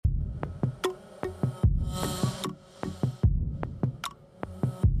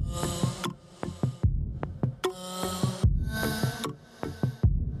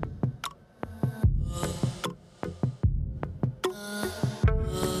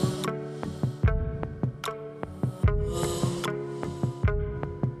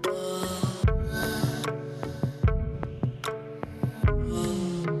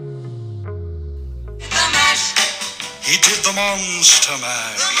did the Monster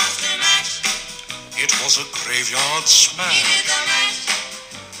Mash. It was a graveyard smash.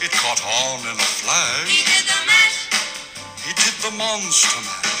 It caught on in a flash. He did the Monster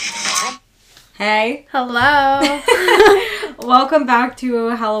Mash. Hey. Hello. Welcome back to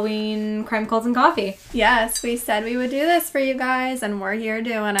Halloween Crime, Cults, and Coffee. Yes, we said we would do this for you guys, and we're here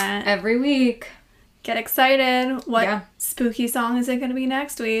doing it. Every week. Get excited. What spooky song is it going to be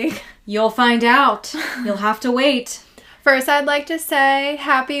next week? You'll find out. You'll have to wait. First, I'd like to say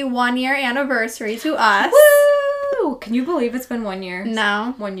happy 1 year anniversary to us. Woo! Can you believe it's been 1 year?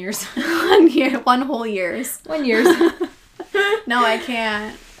 No. 1 year. 1 year. 1 whole year's. 1 year. No, I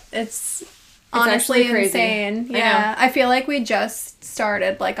can't. It's honestly crazy. insane. Yeah. I feel like we just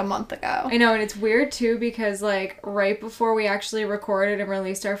started like a month ago. I know, and it's weird too because like right before we actually recorded and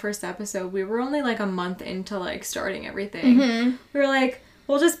released our first episode, we were only like a month into like starting everything. Mm-hmm. We were like,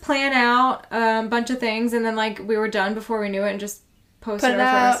 we'll just plan out a bunch of things, and then like we were done before we knew it and just posted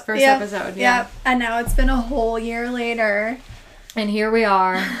our first episode. Yep. And now it's been a whole year later. And here we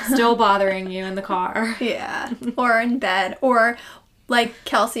are, still bothering you in the car. Yeah. Or in bed. Or like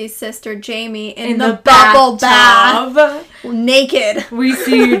Kelsey's sister Jamie in the bubble bathtub. bath. Naked. We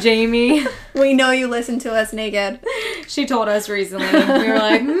see you, Jamie. We know you listen to us naked. She told us recently. We were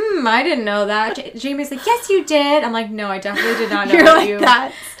like, I didn't know that. Jamie's like, yes, you did. I'm like, no, I definitely did not know You're that like, you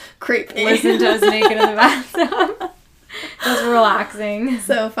that's creepy. listened to us naked in the bathtub. Just relaxing.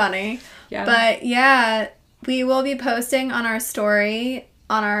 So funny. Yeah. But yeah, we will be posting on our story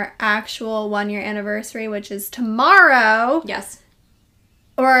on our actual 1 year anniversary, which is tomorrow. Yes.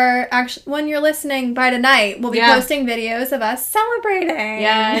 Or actually, when you're listening by tonight, we'll be posting videos of us celebrating.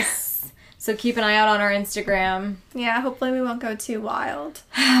 Yes. So keep an eye out on our Instagram. Yeah, hopefully we won't go too wild.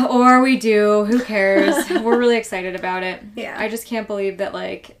 Or we do. Who cares? We're really excited about it. Yeah. I just can't believe that,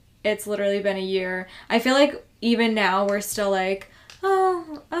 like, it's literally been a year. I feel like even now we're still like,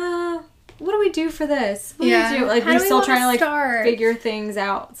 what do we do for this? What do we do? Like, we're still trying to, like, figure things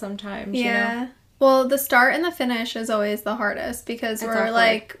out sometimes, you know? Well, the start and the finish is always the hardest because we're awkward.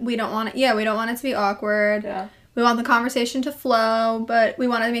 Like, we don't want it to be awkward. Yeah. We want the conversation to flow, but we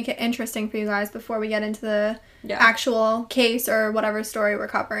want to make it interesting for you guys before we get into the actual case or whatever story we're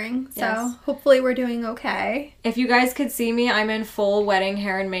covering. So hopefully we're doing okay. If you guys could see me, I'm in full wedding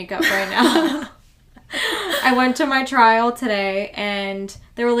hair and makeup right now. I went to my trial today and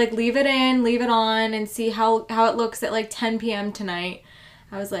they were like, leave it in, leave it on, and see how it looks at like 10 p.m. tonight.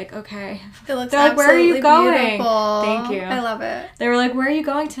 I was like, okay. It looks They're like, where are you going? Beautiful. Thank you. I love it. They were like, where are you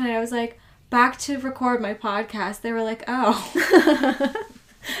going tonight? I was like, back to record my podcast. They were like, oh.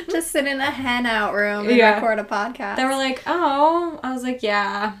 Just sit in a hangout room and record a podcast. They were like, oh. I was like,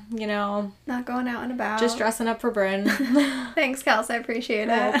 yeah, you know. Not going out and about. Just dressing up for Bryn. Thanks, Kels. I appreciate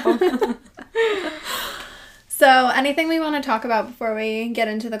it. So, anything we want to talk about before we get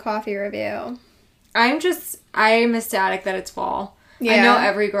into the coffee review? I'm ecstatic that it's fall. Yeah. I know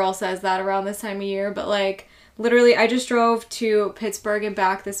every girl says that around this time of year, but like literally I just drove to Pittsburgh and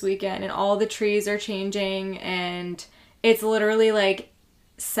back this weekend and all the trees are changing and it's literally like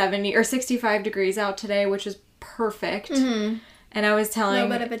 70 or 65 degrees out today, which is perfect. Mm-hmm. And I was telling... A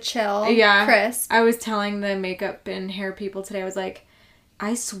little bit of a chill. Yeah. Crisp. I was telling the makeup and hair people today, I was like,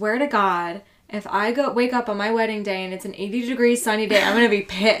 I swear to God, if I wake up on my wedding day and it's an 80-degree sunny day, I'm going to be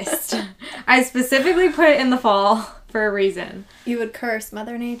pissed. I specifically put it in the fall for a reason. You would curse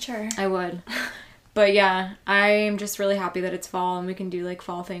Mother Nature. I would. But yeah, I'm just really happy that it's fall and we can do like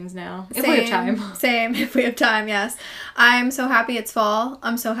fall things now. If we have time. Same, if we have time, yes. I'm so happy it's fall.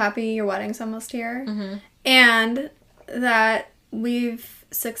 I'm so happy your wedding's almost here. Mm-hmm. And that we've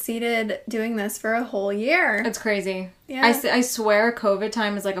succeeded doing this for a whole year. It's crazy. Yeah. I swear COVID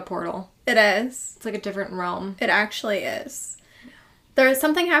time is like a portal. It is. It's like a different realm. It actually is. There was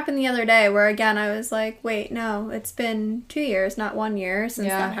something happened the other day where, again, I was like, wait, no, it's been 2 years, not 1 year since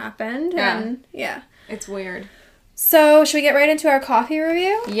that happened. Yeah. And, It's weird. So, should we get right into our coffee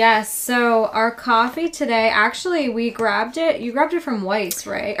review? Yes. So, our coffee today, actually, we grabbed it. You grabbed it from Weiss,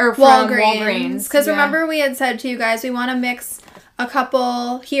 right? Or from Walgreens. Because remember we had said to you guys, we want to mix a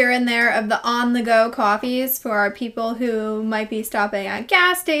couple here and there of the on-the-go coffees for our people who might be stopping at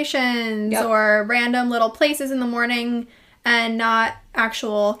gas stations or random little places in the morning and not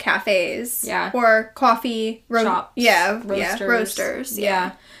actual cafes. Yeah. Or coffee shops. Roasters.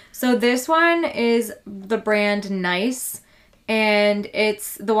 Yeah. So this one is the brand Nice, and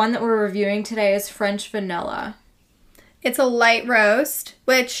it's the one that we're reviewing today is French Vanilla. It's a light roast,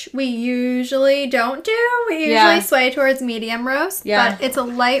 which we usually don't do. We usually sway towards medium roast, but it's a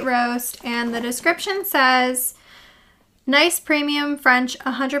light roast, and the description says, Nice premium French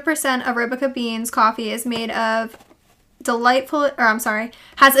 100% Arabica beans coffee is made of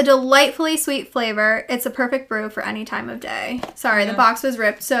has a delightfully sweet flavor. It's a perfect brew for any time of day. Sorry, the box was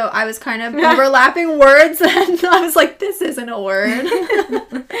ripped, so I was kind of overlapping words, and I was like, this isn't a word.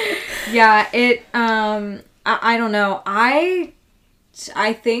 Yeah, it, I don't know. I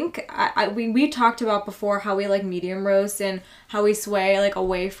think we talked about before how we like medium roast and how we sway like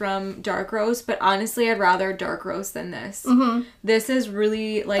away from dark roast, but honestly I'd rather dark roast than this. Mm-hmm. This is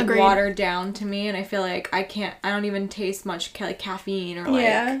really like Agreed. Watered down to me, and I feel like I don't even taste much like caffeine or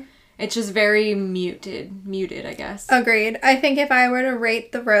like it's just very muted I guess. Agreed. I think if I were to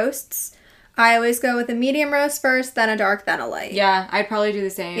rate the roasts, I always go with a medium roast first, then a dark, then a light. Yeah, I'd probably do the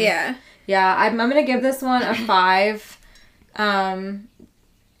same. Yeah, I'm gonna give this one a 5.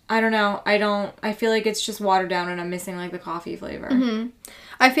 I don't know. I feel like it's just watered down and I'm missing like the coffee flavor. Mm-hmm.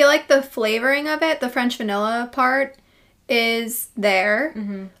 I feel like the flavoring of it, the French vanilla part, is there.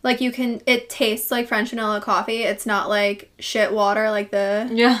 Mm-hmm. Like it tastes like French vanilla coffee. It's not like shit water like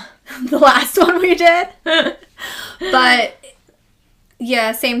the last one we did. But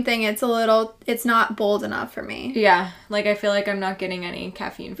yeah, same thing. It's not bold enough for me. Yeah, like I feel like I'm not getting any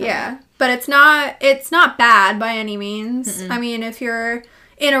caffeine from it. But it's not bad by any means. Mm-mm. I mean, if you're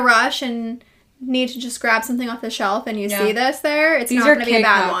in a rush and need to just grab something off the shelf and you see this there, it's not going to be a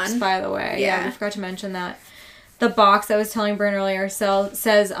bad one. By the way. Yeah, I forgot to mention that. The box I was telling Bryn earlier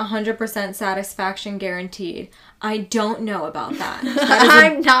says 100% satisfaction guaranteed. I don't know about that.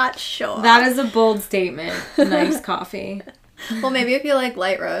 I'm not sure. That is a bold statement. Nice coffee. Well, maybe if you like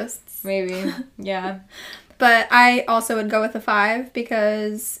light roasts. Maybe, yeah. But I also would go with a 5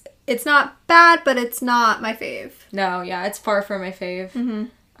 because it's not bad, but it's not my fave. No, yeah, it's far from my fave. Mm-hmm.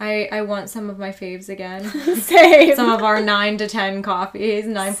 I want some of my faves again. Same. Some of our 9 to 10 coffees,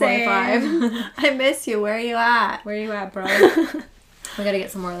 9.5. I miss you. Where are you at? Where are you at, bro? We gotta get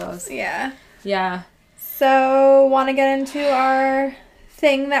some more of those. Yeah. Yeah. So, want to get into our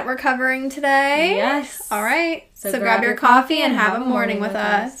thing that we're covering today? Yes. All right. So grab your coffee and have a morning with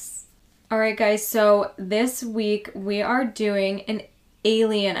us. All right, guys. So this week we are doing an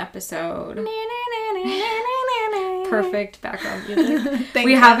Alien episode. Perfect background music.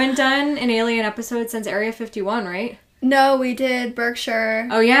 We haven't done an Alien episode since Area 51, right? No, we did Berkshire.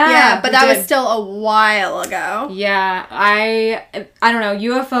 Oh, yeah. Yeah, but that was still a while ago. Yeah, I don't know,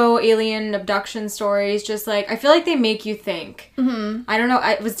 UFO alien abduction stories, just like, I feel like they make you think. Mm-hmm. I don't know,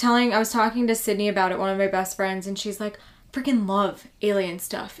 I was talking to Sydney about it, one of my best friends, and she's like, freaking love alien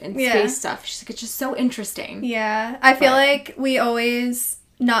stuff and space stuff. She's like, it's just so interesting. Yeah, I feel like we always...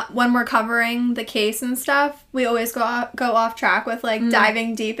 when we're covering the case and stuff, we always go off track with, like,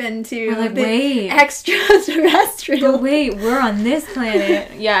 diving deep into the extraterrestrial. But wait, we're on this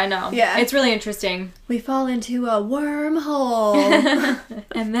planet. Yeah, no. Yeah. It's really interesting. We fall into a wormhole.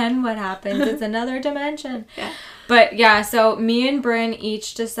 And then what happens? It's another dimension. Yeah. But, yeah, so me and Bryn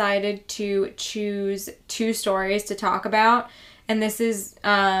each decided to choose 2 stories to talk about. And this is...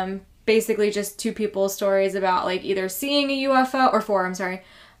 basically just 2 people's stories about, like, either seeing a UFO, or 4, I'm sorry,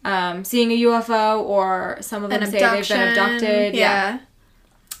 seeing a UFO, or some of them say they've been abducted. Yeah.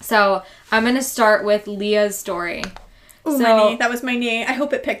 So, I'm going to start with Leah's story. Ooh, my knee. That was my knee. I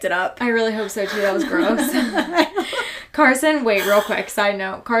hope it picked it up. I really hope so, too. That was gross. Carson, wait, real quick, side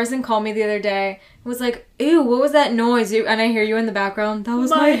note. Carson called me the other day and was like, ew, what was that noise? And I hear you in the background. That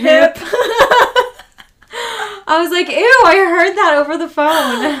was my hip. I was like, ew, I heard that over the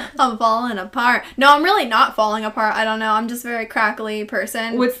phone. I'm falling apart. No, I'm really not falling apart. I don't know. I'm just a very crackly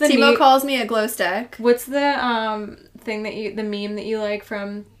person. What's the Timo calls me a glow stick. What's the thing the meme that you like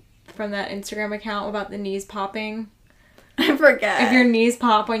from that Instagram account about the knees popping? I forget. If your knees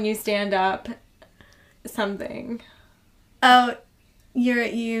pop when you stand up, something. Oh,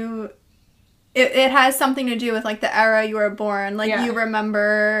 it has something to do with, like, the era you were born. Like, you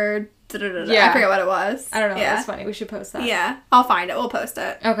remember... Yeah. I forget what it was. I don't know. Yeah. That's funny. We should post that. Yeah. I'll find it. We'll post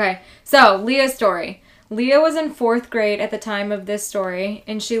it. Okay. So, Leah's story. Leah was in 4th grade at the time of this story,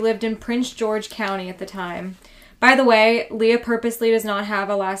 and she lived in Prince George County at the time. By the way, Leah purposely does not have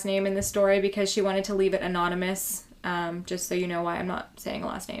a last name in this story because she wanted to leave it anonymous, just so you know why I'm not saying a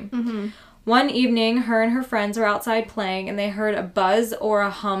last name. Mm-hmm. One evening, her and her friends were outside playing, and they heard a buzz or a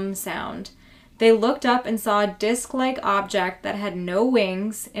hum sound. They looked up and saw a disc-like object that had no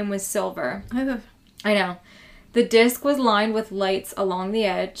wings and was silver. I know. The disc was lined with lights along the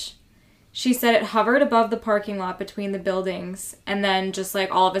edge. She said it hovered above the parking lot between the buildings and then just,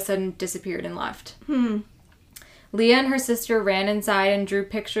 like, all of a sudden disappeared and left. Leah and her sister ran inside and drew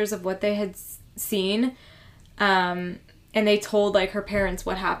pictures of what they had seen, and they told, like, her parents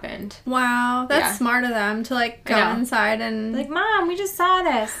what happened. Wow, that's smart of them to, like, go inside and... Like, Mom, we just saw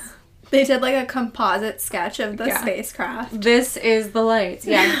this. They did like a composite sketch of the spacecraft. This is the lights.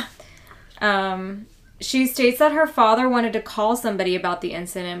 Yeah. She states that her father wanted to call somebody about the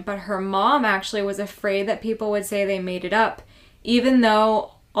incident, but her mom actually was afraid that people would say they made it up, even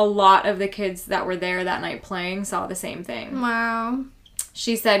though a lot of the kids that were there that night playing saw the same thing. Wow.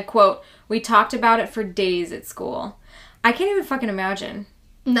 She said, quote, "We talked about it for days at school." I can't even fucking imagine.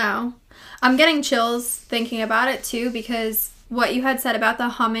 No. I'm getting chills thinking about it, too, because what you had said about the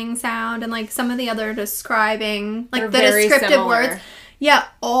humming sound and, like, some of the other describing, like, the descriptive similar words. Yeah,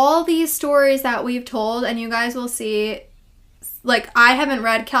 all these stories that we've told, and you guys will see, like, I haven't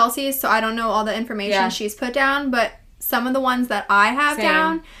read Kelsey's, so I don't know all the information she's put down, but some of the ones that I have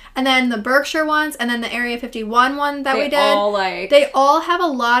down, and then the Berkshire ones, and then the Area 51 one that we did, they all have a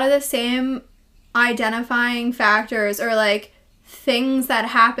lot of the same identifying factors, or, like, things that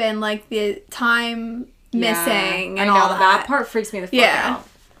happen, like the time missing and all that. That part freaks me the fuck out.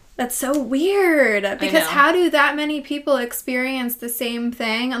 That's so weird. Because how do that many people experience the same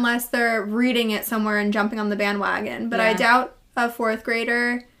thing unless they're reading it somewhere and jumping on the bandwagon? But I doubt a 4th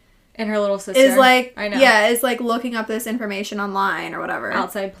grader and her little sister is like, is like looking up this information online or whatever.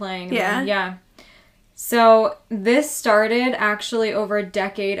 Outside playing. Yeah. So this started actually over a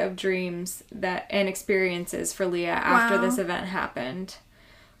decade of dreams and experiences for Leah after this event happened.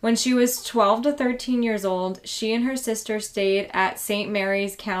 When she was 12 to 13 years old, she and her sister stayed at St.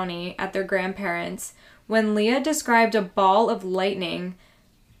 Mary's County at their grandparents' when Leah described a ball of lightning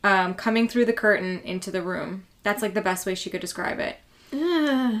coming through the curtain into the room. That's like the best way she could describe it.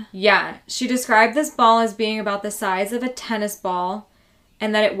 Yeah. She described this ball as being about the size of a tennis ball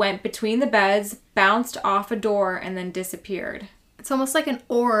and that it went between the beds, bounced off a door, and then disappeared. It's almost like an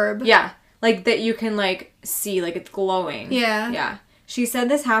orb. Yeah. Like that you can like see, like it's glowing. Yeah. Yeah. She said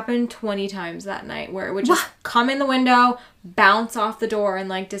this happened 20 times that night, where it would just come in the window, bounce off the door, and,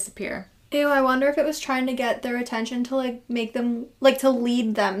 like, disappear. Ew, I wonder if it was trying to get their attention to, like, make them, like, to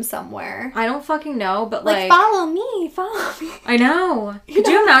lead them somewhere. I don't fucking know, but, like... follow me. I know. Could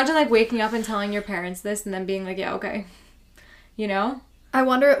you imagine, like, waking up and telling your parents this and then being like, yeah, okay. You know? I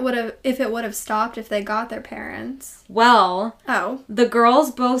wonder if it would have stopped if they got their parents. Well, the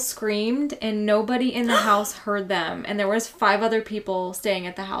girls both screamed and nobody in the house heard them, and there was 5 other people staying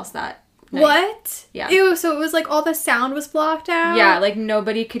at the house that night. What? Yeah. Ew, so it was like all the sound was blocked out? Yeah, like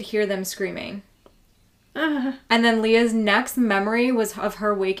nobody could hear them screaming. And then Leah's next memory was of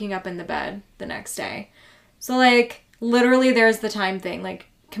her waking up in the bed the next day. So, like, literally there's the time thing. Like,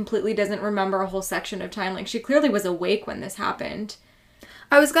 completely doesn't remember a whole section of time. Like, she clearly was awake when this happened.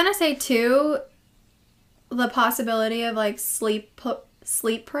 I was gonna say, too, the possibility of, like, sleep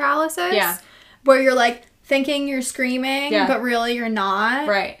paralysis. Yeah. Where you're, like, thinking you're screaming, but really you're not.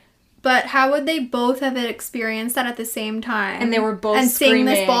 Right. But how would they both have experienced that at the same time? And they were both screaming seeing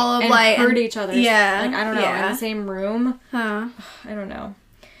this ball of light. And heard each other. Yeah. Like, I don't know, in the same room. Huh. I don't know.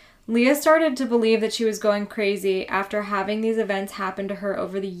 Leah started to believe that she was going crazy after having these events happen to her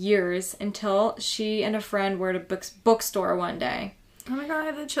over the years until she and a friend were at a bookstore one day. Oh my god, I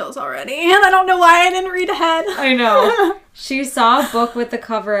have the chills already. And I don't know why I didn't read ahead. I know. She saw a book with the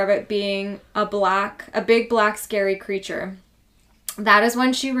cover of it being a big black scary creature. That is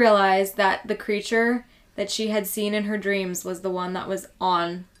when she realized that the creature that she had seen in her dreams was the one that was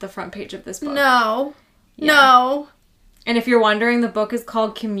on the front page of this book. No. Yeah. No. And if you're wondering, the book is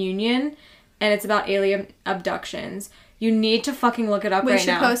called Communion, and it's about alien abductions. You need to fucking look it up right now. We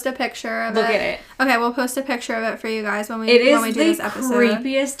should post a picture of it. Look at it. Okay, we'll post a picture of it for you guys when we do this episode. It is the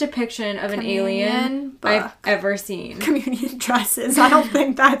creepiest depiction of an alien I've ever seen. Communion dresses. I don't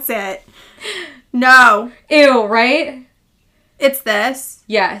think that's it. No. Ew, right? It's this?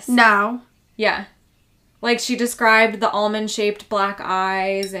 Yes. No. Yeah. Like, she described the almond-shaped black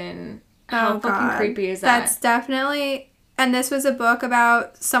eyes, and how fucking creepy is that? That's definitely... And this was a book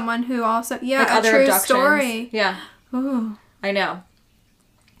about someone who also... Yeah, like a other true abductions. Story. Yeah. Ooh. I know.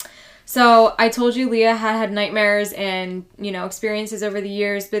 So, I told you Leah had nightmares and, experiences over the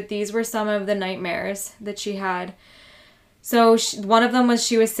years, but these were some of the nightmares that she had. So, one of them was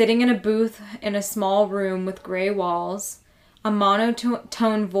she was sitting in a booth in a small room with gray walls. A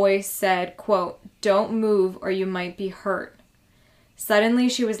monotone voice said, quote, "Don't move or you might be hurt." Suddenly,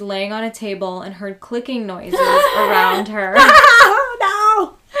 she was laying on a table and heard clicking noises around her.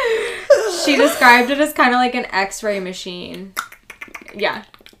 No! She described it as kind of like an X-ray machine. Yeah.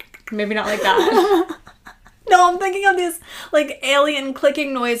 Maybe not like that. No, I'm thinking of these, like, alien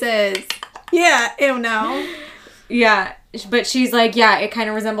clicking noises. Yeah, ew, no. Yeah, but she's like, yeah, it kind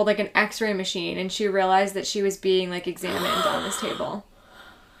of resembled like an X-ray machine, and she realized that she was being, like, examined on this table.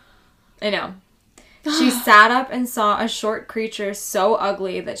 I know. She sat up and saw a short creature so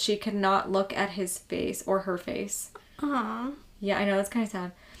ugly that she could not look at his face or her face. Aww. Yeah, I know, that's kind of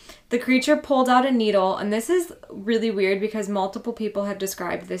sad. The creature pulled out a needle, and this is really weird because multiple people have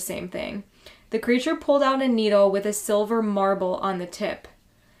described the same thing. The creature pulled out a needle with a silver marble on the tip.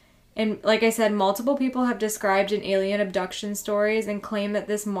 And like I said, multiple people have described an alien abduction stories and claim that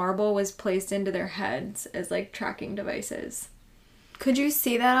this marble was placed into their heads as, like, tracking devices. Could you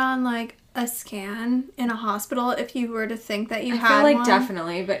see that on, like, a scan in a hospital if you were to think that you had one? I feel like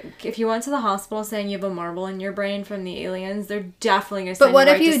definitely, but if you went to the hospital saying you have a marble in your brain from the aliens, they're definitely going to send you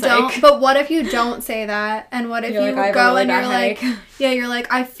right to psych. But what if you don't say that? And what if you go and you're like, yeah, you're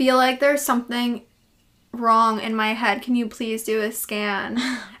like, I feel like there's something wrong in my head. Can you please do a scan?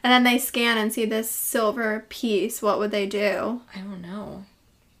 And then they scan and see this silver piece. What would they do? I don't know.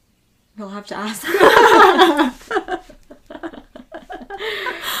 You'll have to ask.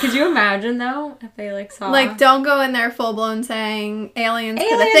 Could you imagine, though, if they, like, saw... Like, don't go in there full-blown saying, aliens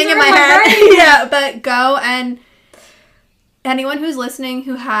put a thing in my head. Yeah, but go and... Anyone who's listening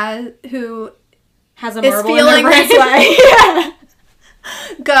who has a marble in their brain. This way, yeah.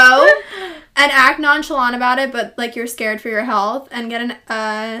 Go and act nonchalant about it, but, like, you're scared for your health, and get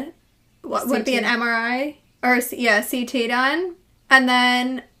what would be an MRI? Or, yeah, CT done, and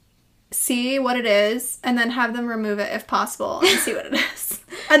then... see what it is, and then have them remove it if possible and see what it is.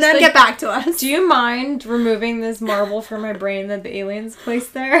 And then get back to us. Do you mind removing this marble from my brain that the aliens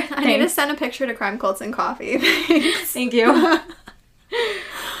placed there? I need to send a picture to Crime Cults and Coffee. Thanks. Thank you.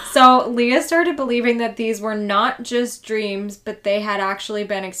 So Leah started believing that these were not just dreams, but they had actually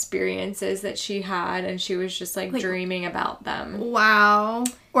been experiences that she had, and she was just like dreaming about them. Wow.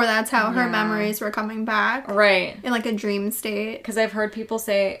 Or that's how her memories were coming back. Right. In like a dream state. Because I've heard people,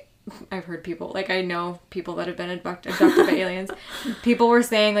 like, I know people that have been abducted by aliens. People were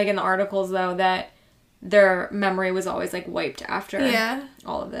saying, like, in the articles, though, that their memory was always, like, wiped after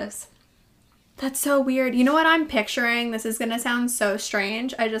all of this. That's so weird. You know what I'm picturing? This is gonna sound so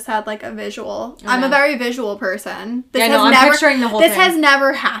strange. I just had, like, a visual. I'm a very visual person. I'm picturing the whole thing. This has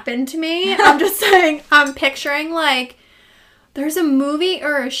never happened to me. I'm just saying, I'm picturing, like, there's a movie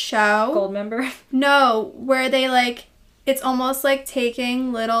or a show. Goldmember? No, where they, like... It's almost like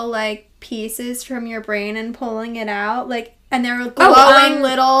taking little, like, pieces from your brain and pulling it out. Like, and they're glowing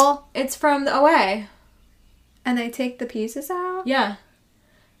little... It's from the OA. And they take the pieces out? Yeah.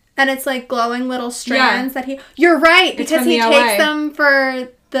 And it's, like, glowing little strands that he... You're right! Because he takes them for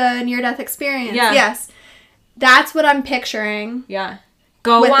the near-death experience. Yeah. Yes. That's what I'm picturing. Yeah.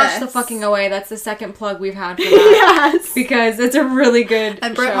 Go watch the fucking OA. That's the second plug we've had for that. Yes. Because it's a really good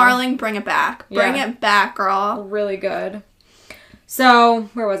And Britt Marling, bring it back. Bring it back, girl. Really good. So,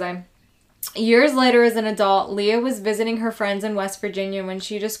 where was I? Years later, as an adult, Leah was visiting her friends in West Virginia when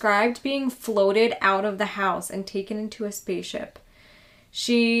she described being floated out of the house and taken into a spaceship.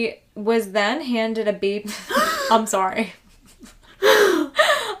 She was then handed a baby... I'm sorry.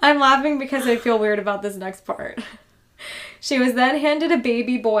 I'm laughing because I feel weird about this next part. She was then handed a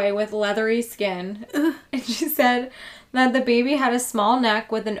baby boy with leathery skin, and she said that the baby had a small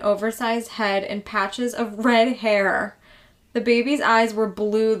neck with an oversized head and patches of red hair. The baby's eyes were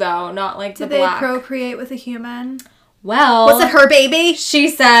blue, though, not like the black. Did they procreate with a human? Well... Was it her baby? She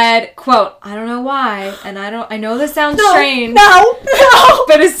said, quote, I don't know why, and I know this sounds strange. No!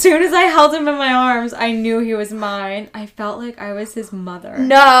 But as soon as I held him in my arms, I knew he was mine. I felt like I was his mother.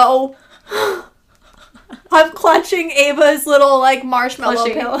 No! I'm clutching Ava's little, like, marshmallow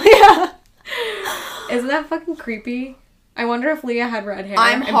pillow. Yeah. Isn't that fucking creepy? I wonder if Leah had red hair.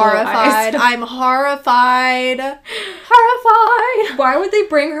 I'm horrified. I'm horrified. Horrified. Why would they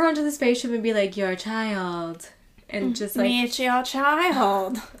bring her onto the spaceship and be like, your child? And just like... Meet your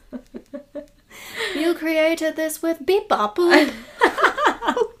child. You created this with beep bop boop.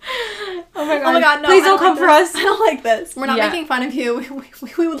 Oh my god, no. Please don't come for us. I don't like this. We're not making fun of you.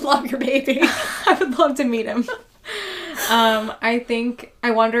 We would love your baby. I would love to meet him.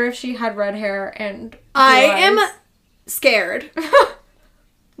 I wonder if she had red hair and I am scared.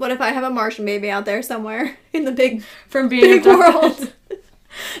 What if I have a Martian baby out there somewhere in the big world?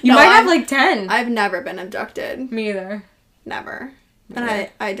 You might have like 10. I've never been abducted. Me either. Never. And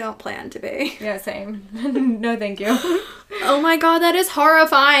I don't plan to be. Yeah, same. No, thank you. Oh my god, that is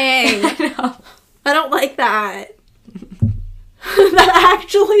horrifying. I know. I don't like that. That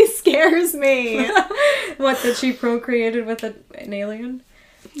actually scares me. What, that she procreated with an alien?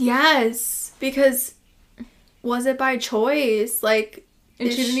 Yes, because was it by choice? Like,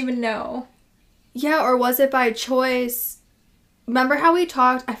 and she didn't even know. Yeah, or was it by choice? Remember how we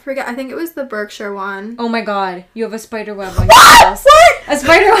talked? I forget. I think it was the Berkshire one. Oh my god. You have a spider web on your house. What? A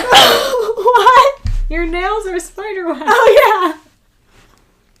spider web. What? Your nails are spider webs. Oh, yeah.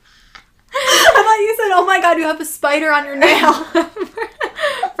 I thought you said, oh my god, you have a spider on your nail.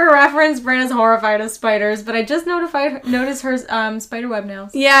 For reference, Brenna's horrified of spiders, but I just noticed her spider web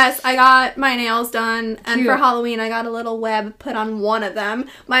nails. Yes, I got my nails done, and for Halloween, I got a little web put on one of them.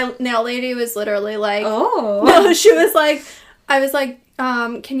 My nail lady was literally like, oh. No, she was like, I was like,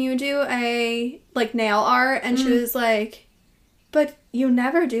 can you do a, like, nail art? And she was like, but you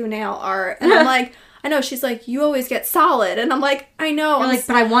never do nail art. And I'm like, I know. She's like, you always get solid. And I'm like, I know. You're like,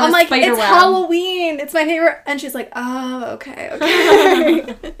 but I want a spider web. It's Halloween. It's my favorite. And she's like, oh,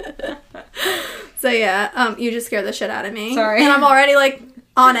 okay. So, yeah, you just scared the shit out of me. Sorry. And I'm already, like,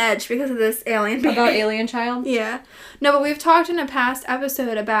 on edge because of this alien baby. About alien child? Yeah. No, but we've talked in a past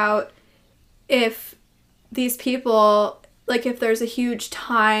episode about if these people, like, if there's a huge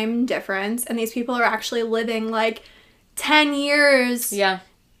time difference and these people are actually living, like, 10 years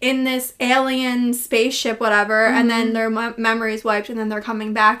in this alien spaceship, whatever, and then their memory's wiped, and then they're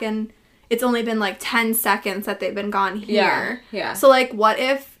coming back, and it's only been, like, 10 seconds that they've been gone here. Yeah. So, like, what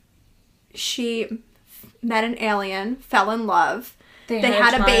if she met an alien, fell in love, they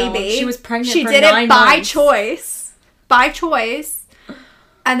had a baby. She was pregnant for 9 months. She did it by choice.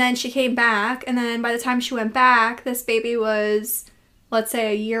 And then she came back, and then by the time she went back, this baby was, let's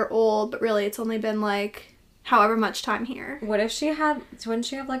say, a year old, but really it's only been, like, however much time here. What if wouldn't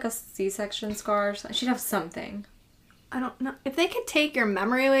she have, like, a C-section scar or something? She'd have something. I don't know. If they could take your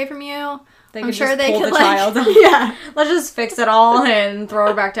memory away from you, I'm sure they could, like... child. Yeah. Let's just fix it all and throw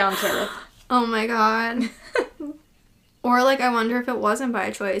her back down to earth. Oh my god. Or, like, I wonder if it wasn't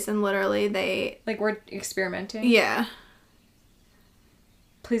by choice and literally they... Like, we're experimenting? Yeah.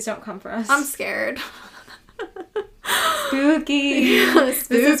 Please don't come for us. I'm scared. Spooky.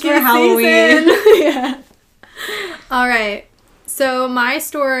 This is for Halloween. Yeah. All right. So my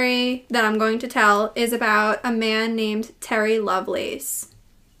story that I'm going to tell is about a man named Terry Lovelace.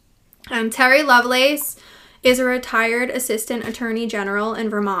 Terry Lovelace is a retired assistant attorney general in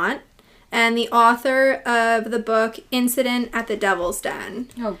Vermont and the author of the book Incident at the Devil's Den.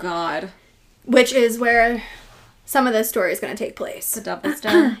 Oh, God. Which is where some of this story is going to take place. The Devil's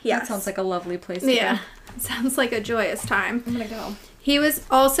Den? Yes. That sounds like a lovely place to go. Sounds like a joyous time. I'm going to go. He was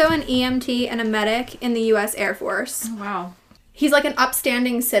also an EMT and a medic in the U.S. Air Force. Oh, wow. He's like an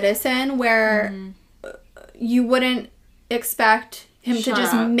upstanding citizen where you wouldn't expect him to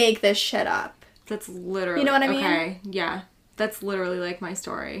just make this shit up. That's literally... You know what I mean? Okay, yeah. That's literally like my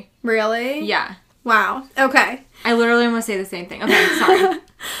story. Really? Yeah. Wow. Okay. I literally almost say the same thing. Okay, sorry.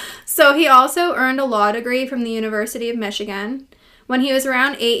 So he also earned a law degree from the University of Michigan. When he was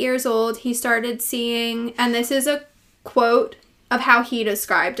around 8 years old, he started seeing, and this is a quote of how he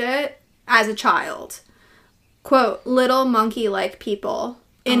described it as a child. Quote, little monkey-like people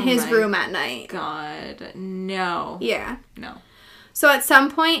in his room at night. God, no. Yeah. No. So at some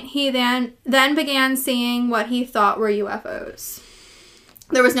point, he then began seeing what he thought were UFOs.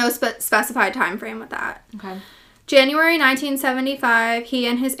 There was no specified time frame with that. Okay. January 1975, he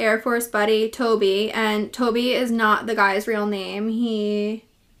and his Air Force buddy, Toby, and Toby is not the guy's real name. He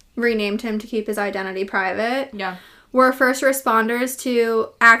renamed him to keep his identity private. Yeah. Were first responders to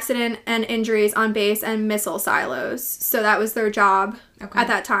accident and injuries on base and missile silos. So that was their job at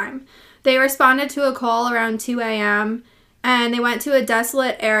that time. They responded to a call around 2 a.m., and they went to a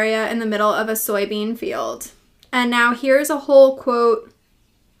desolate area in the middle of a soybean field. And now here's a whole quote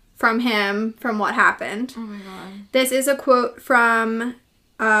from him from what happened. Oh my God. This is a quote from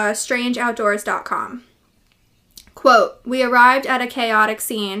strangeoutdoors.com. Quote, we arrived at a chaotic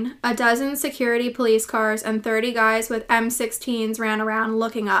scene. A dozen security police cars and 30 guys with M16s ran around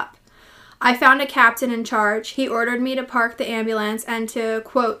looking up. I found a captain in charge. He ordered me to park the ambulance and to,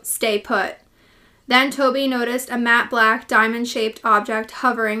 quote, stay put. Then Toby noticed a matte black diamond-shaped object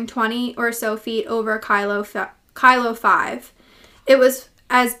hovering 20 or so feet over Kilo 5. It was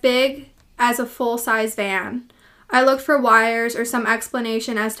as big as a full-size van. I looked for wires or some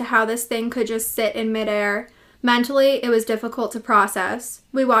explanation as to how this thing could just sit in midair. Mentally, it was difficult to process.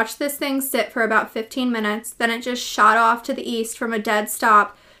 We watched this thing sit for about 15 minutes, then it just shot off to the east from a dead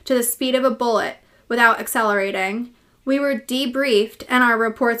stop to the speed of a bullet without accelerating. We were debriefed and our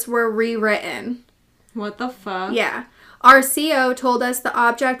reports were rewritten. What the fuck? Yeah. Our CO told us the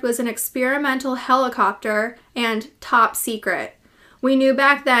object was an experimental helicopter and top secret. We knew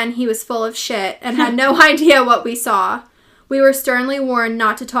back then he was full of shit and had no idea what we saw. We were sternly warned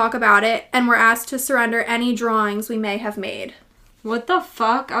not to talk about it and were asked to surrender any drawings we may have made. What the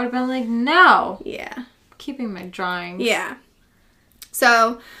fuck? I would have been like, no. Yeah. Keeping my drawings. Yeah.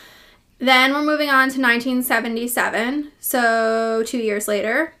 So then we're moving on to 1977, so 2 years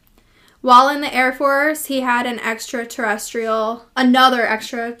later. While in the Air Force, he had another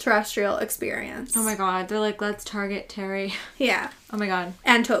extraterrestrial experience. Oh my god, they're like, let's target Terry. Yeah. Oh my god.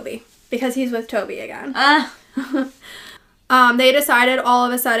 And Toby, because he's with Toby again. They decided all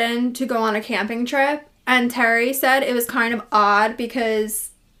of a sudden to go on a camping trip, and Terry said it was kind of odd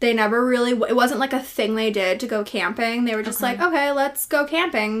because they never really, it wasn't like a thing they did to go camping. They were just like, okay, let's go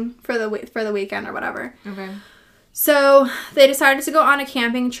camping for the weekend or whatever. Okay. So they decided to go on a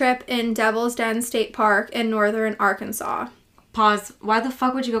camping trip in Devil's Den State Park in northern Arkansas. Pause. Why the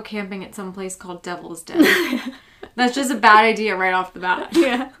fuck would you go camping at some place called Devil's Den? That's just a bad idea right off the bat.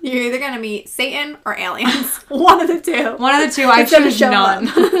 Yeah. You're either going to meet Satan or aliens. One of the two. I choose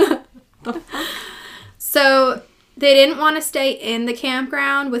none. So they didn't want to stay in the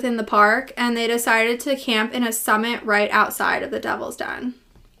campground within the park, and they decided to camp in a summit right outside of the Devil's Den.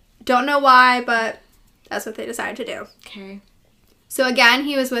 Don't know why, but that's what they decided to do. Okay. So again,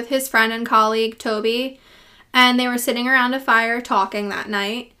 he was with his friend and colleague, Toby, and they were sitting around a fire talking that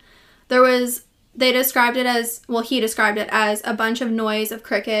night. He described it as a bunch of noise of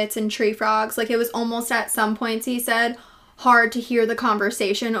crickets and tree frogs. Like, it was almost at some points, he said, hard to hear the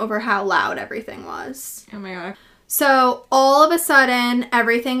conversation over how loud everything was. Oh my god. So all of a sudden,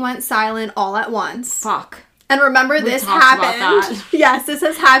 everything went silent all at once. Fuck. And remember, this happened. Yes, this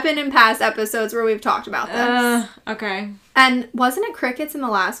has happened in past episodes where we've talked about this. Okay. And wasn't it crickets in the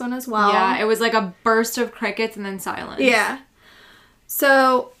last one as well? Yeah, it was like a burst of crickets and then silence. Yeah.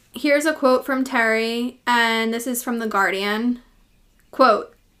 So here's a quote from Terry, and this is from The Guardian.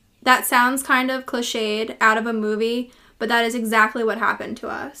 Quote, "That sounds kind of cliched out of a movie, but that is exactly what happened to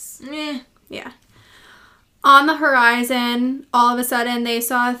us." Yeah. On the horizon, all of a sudden, they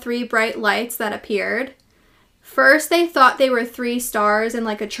saw 3 bright lights that appeared. First, they thought they were 3 stars in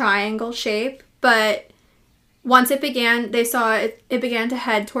like a triangle shape, but once it began, they saw it began to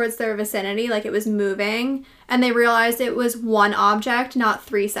head towards their vicinity, like it was moving, and they realized it was one object, not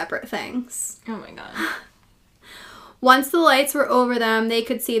 3 separate things. Oh my god. Once the lights were over them, they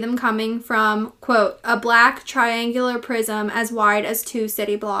could see them coming from, quote, "a black triangular prism as wide as 2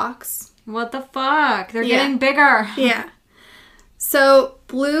 city blocks." What the fuck? They're getting bigger. Yeah. So,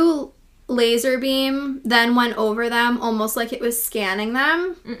 blue laser beam then went over them almost like it was scanning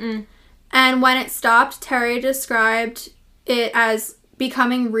them. And when it stopped, Terry described it as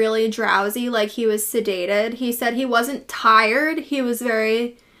becoming really drowsy, like he was sedated. He said he wasn't tired. He was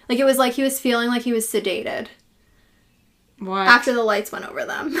very, like, it was like he was feeling like he was sedated. What? After the lights went over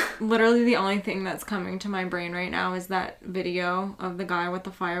them. Literally the only thing that's coming to my brain right now is that video of the guy with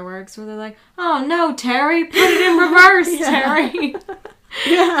the fireworks where they're like, "Oh no, Terry, put it in reverse, Terry."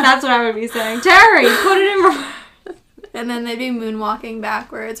 Yeah. That's what I would be saying. "Terry, put it in reverse." And then they'd be moonwalking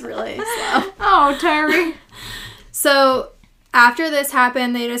backwards really slow. Oh, Terry. So after this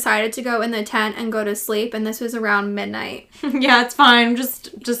happened, they decided to go in the tent and go to sleep, and this was around midnight. Yeah, it's fine. I'm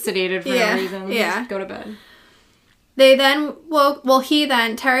just sedated for no reason. Yeah. Just go to bed. Terry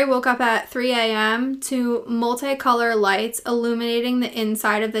woke up at 3 a.m. to multicolor lights illuminating the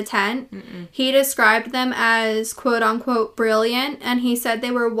inside of the tent. He described them as quote unquote brilliant, and he said they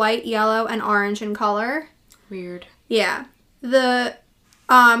were white, yellow, and orange in color. Weird. Yeah. The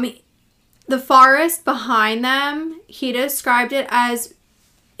forest behind them, he described it as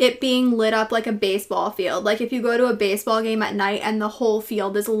it being lit up like a baseball field. Like if you go to a baseball game at night and the whole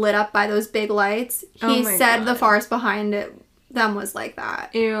field is lit up by those big lights. He said the forest behind them was like that.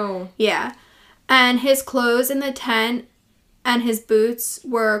 Ew. Yeah. And his clothes in the tent and his boots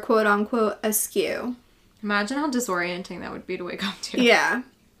were quote unquote askew. Imagine how disorienting that would be to wake up to. Yeah.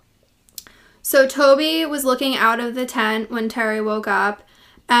 So Toby was looking out of the tent when Terry woke up,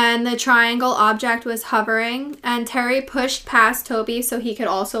 and the triangle object was hovering, and Terry pushed past Toby so he could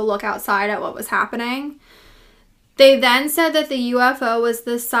also look outside at what was happening. They then said that the UFO was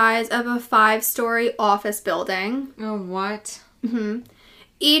the size of a 5-story office building. Oh, what?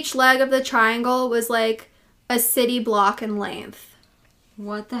 Each leg of the triangle was like a city block in length.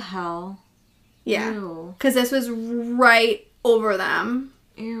 What the hell? Yeah. Ew. Because this was right over them.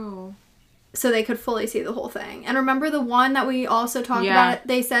 Ew. So they could fully see the whole thing. And remember the one that we also talked about?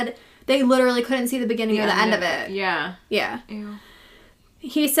 They said they literally couldn't see the beginning or the end of it. Yeah. Yeah. Ew.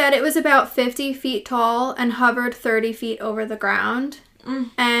 He said it was about 50 feet tall and hovered 30 feet over the ground.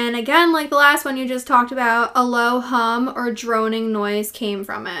 And again, like the last one you just talked about, a low hum or droning noise came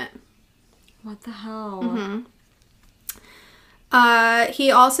from it. What the hell?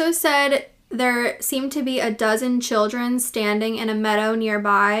 He also said there seemed to be a dozen children standing in a meadow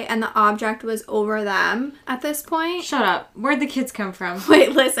nearby, and the object was over them at this point. Shut up. Where'd the kids come from?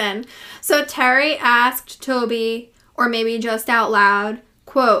 Wait, listen. So Terry asked Toby, or maybe just out loud,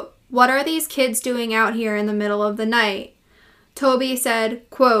 quote, "What are these kids doing out here in the middle of the night?" Toby said,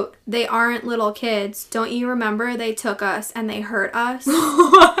 quote, "They aren't little kids. Don't you remember they took us and they hurt us?"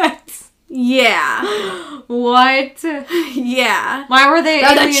 What? Yeah. What? Yeah. Why were they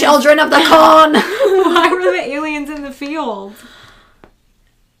They're aliens? The children of the corn. Why were the aliens in the field?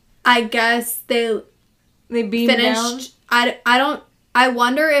 I guess they beamed finished down? I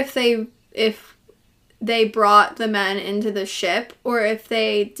wonder if they brought the men into the ship, or if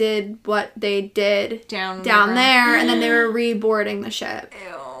they did what they did down there, and then they were reboarding the ship.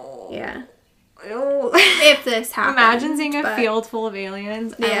 Ew. Yeah. Ew. If this happened. Imagine seeing a field full of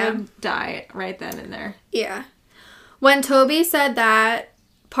aliens. Yeah. I would die right then and there. Yeah. When Toby said that,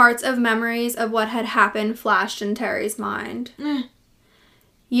 parts of memories of what had happened flashed in Terry's mind.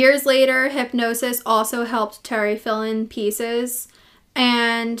 Years later, hypnosis also helped Terry fill in pieces,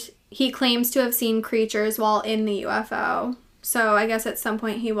 and he claims to have seen creatures while in the UFO. So I guess at some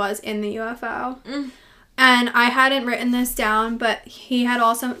point he was in the UFO. And I hadn't written this down, but he had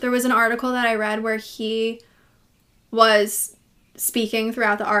also... There was an article that I read where he was speaking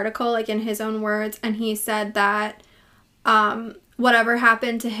throughout the article, like in his own words, and he said that whatever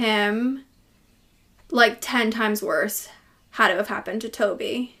happened to him, like 10 times worse, had to have happened to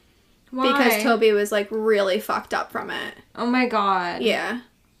Toby. Why? Because Toby was, like, really fucked up from it. Oh my god. Yeah.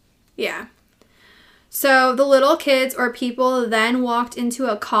 Yeah. So the little kids or people then walked into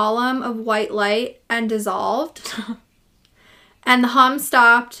a column of white light and dissolved. And the hum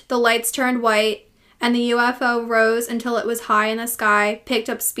stopped, the lights turned white, and the UFO rose until it was high in the sky, picked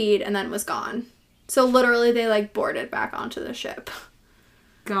up speed, and then was gone. So literally they, like, boarded back onto the ship.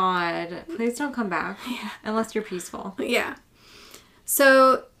 God. Please don't come back. Yeah. Unless you're peaceful. Yeah.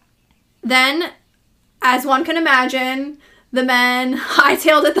 So then, as one can imagine... The men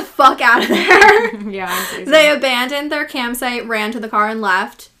hightailed it the fuck out of there. Yeah, I'd say so. They abandoned their campsite, ran to the car, and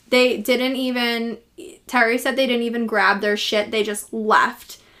left. They didn't even... Terry said they didn't even grab their shit. They just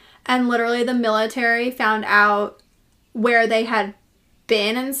left. And literally the military found out where they had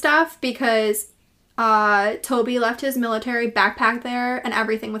been and stuff because Toby left his military backpack there and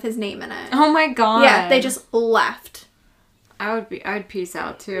everything with his name in it. Oh my god. Yeah, they just left. I'd peace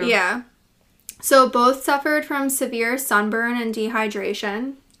out too. Yeah. So both suffered from severe sunburn and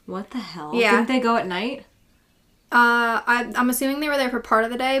dehydration. What the hell? Yeah. Didn't they go at night? I'm assuming they were there for part of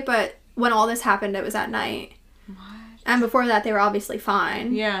the day, but when all this happened, it was at night. What? And before that, they were obviously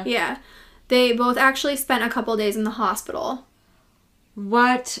fine. Yeah. Yeah. They both actually spent a couple days in the hospital.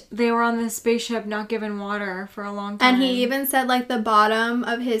 What? They were on this spaceship not given water for a long time. And he even said, like, the bottom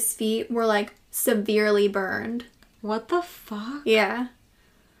of his feet were, like, severely burned. What the fuck? Yeah.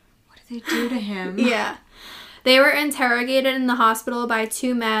 They do to him. Yeah. They were interrogated in the hospital by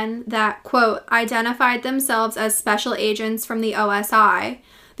 2 men that, quote, identified themselves as special agents from the OSI.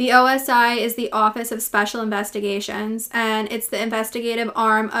 The OSI is the Office of Special Investigations, and it's the investigative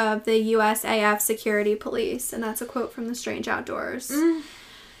arm of the USAF Security Police. And that's a quote from The Strange Outdoors.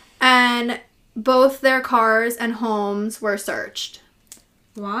 And both their cars and homes were searched.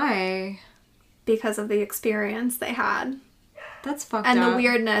 Why? Because of the experience they had. That's fucked up. And the up.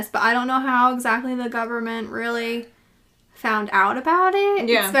 weirdness, but I don't know how exactly the government really found out about it.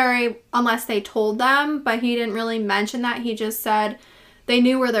 Yeah. It's very, unless they told them, but he didn't really mention that. He just said they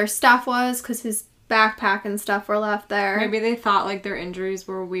knew where their stuff was because his backpack and stuff were left there. Maybe they thought, like, their injuries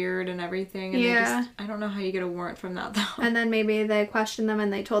were weird and everything. And yeah. I don't know how you get a warrant from that, though. And then maybe they questioned them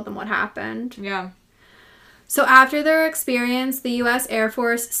and they told them what happened. Yeah. So after their experience, the U.S. Air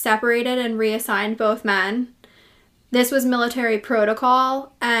Force separated and reassigned both men. This was military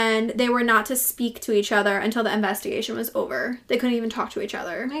protocol, and they were not to speak to each other until the investigation was over. They couldn't even talk to each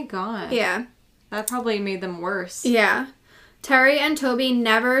other. Oh my god. Yeah. That probably made them worse. Yeah. Terry and Toby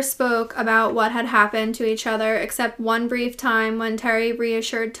never spoke about what had happened to each other except one brief time when Terry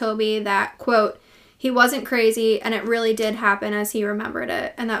reassured Toby that, quote, he wasn't crazy and it really did happen as he remembered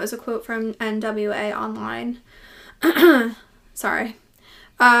it. And that was a quote from NWA Online. Sorry.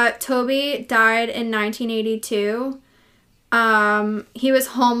 Toby died in 1982. He was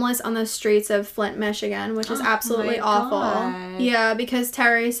homeless on the streets of Flint, Michigan, which is absolutely awful. God. Yeah, because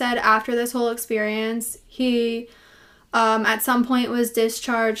Terry said after this whole experience, he, at some point was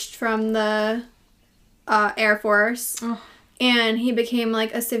discharged from the, Air Force. Oh. And he became,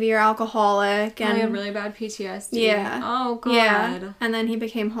 like, a severe alcoholic. And he had really bad PTSD. Yeah. Oh, God. Yeah. And then he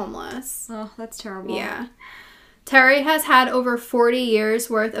became homeless. Oh, that's terrible. Yeah. Terry has had over 40 years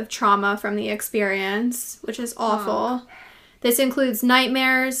worth of trauma from the experience, which is awful. This includes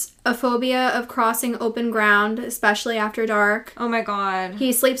nightmares, a phobia of crossing open ground, especially after dark. Oh my god.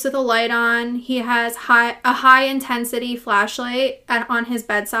 He sleeps with a light on. He has a high-intensity flashlight on his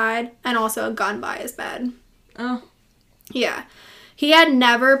bedside and also a gun by his bed. Oh. Yeah. He had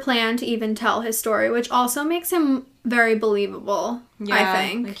never planned to even tell his story, which also makes him very believable, I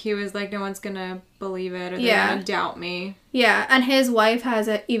think. Like, he was like, no one's gonna believe it, or they're gonna doubt me. Yeah, and his wife has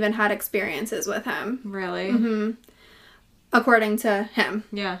even had experiences with him. Really? Mm-hmm. According to him.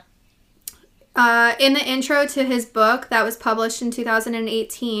 Yeah. In the intro to his book that was published in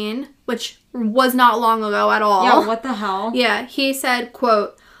 2018, which was not long ago at all. Yeah, what the hell? Yeah, he said,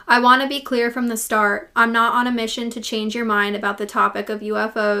 quote, I want to be clear from the start. I'm not on a mission to change your mind about the topic of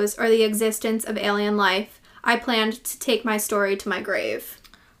UFOs or the existence of alien life. I planned to take my story to my grave.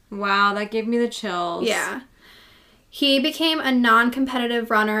 Wow, that gave me the chills. Yeah. He became a non-competitive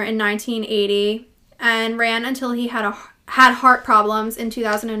runner in 1980 and ran until he had heart problems in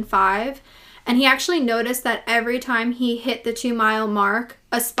 2005. And he actually noticed that every time he hit the 2-mile mark,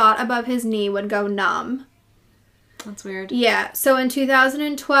 a spot above his knee would go numb. That's weird. Yeah. So in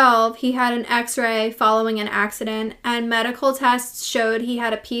 2012, he had an x-ray following an accident, and medical tests showed he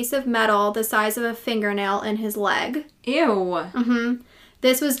had a piece of metal the size of a fingernail in his leg. Ew. Mm-hmm.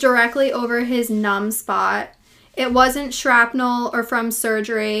 This was directly over his numb spot. It wasn't shrapnel or from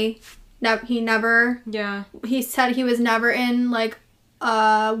surgery. No, he never... Yeah. He said he was never in, like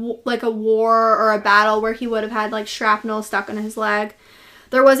a war or a battle where he would have had, like, shrapnel stuck in his leg.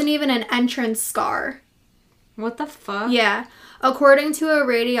 There wasn't even an entrance scar. What the fuck? Yeah. According to a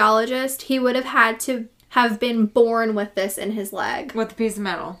radiologist, he would have had to have been born with this in his leg. With a piece of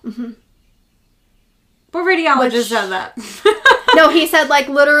metal. Mm-hmm. What radiologist said that? No, he said, like,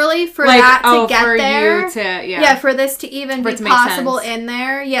 literally for that to get for there. You to, yeah. Yeah, for this to even be to possible in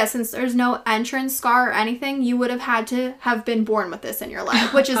there. Yeah, since there's no entrance scar or anything, you would have had to have been born with this in your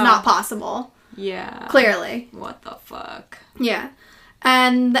leg, which is not possible. Yeah. Clearly. What the fuck? Yeah.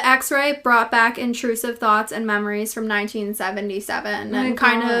 And the x-ray brought back intrusive thoughts and memories from 1977 and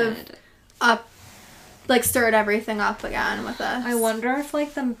kind of stirred everything up again with us. I wonder if,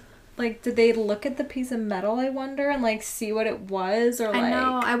 did they look at the piece of metal, I wonder, and, see what it was, or, I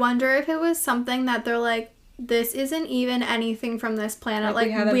know. I wonder if it was something that they're like, this isn't even anything from this planet.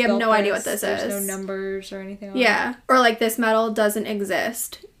 We have no idea what this is. There's no numbers or anything like that. Or, this metal doesn't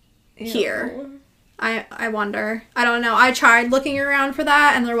exist here. I wonder. I don't know. I tried looking around for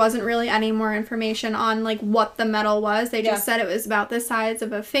that, and there wasn't really any more information on, what the metal was. They just said it was about the size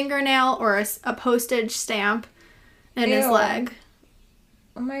of a fingernail or a postage stamp in his leg.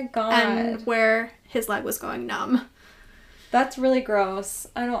 Oh my god. And where his leg was going numb. That's really gross.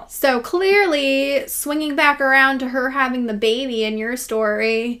 So clearly, swinging back around to her having the baby in your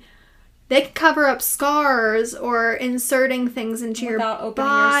story, they can cover up scars or inserting things into without your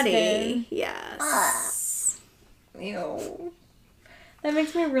body. Your skin. Yes. Ew. That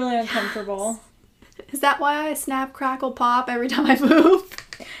makes me really uncomfortable. Yes. Is that why I snap, crackle, pop every time I move?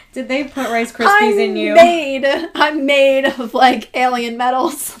 Did they put Rice Krispies in you? I'm made of, alien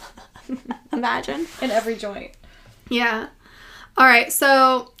metals. Imagine. In every joint. Yeah. All right,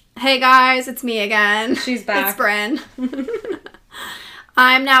 so, hey guys, it's me again. She's back. It's Bryn.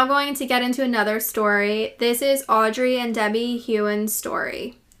 I'm now going to get into another story. This is Audrey and Debbie Hewen's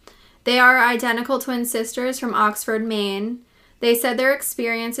story. They are identical twin sisters from Oxford, Maine. They said their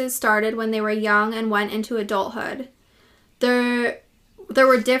experiences started when they were young and went into adulthood. There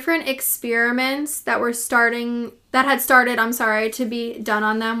were different experiments that had started to be done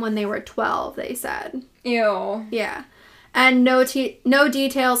on them when they were 12, they said. Ew. Yeah. And no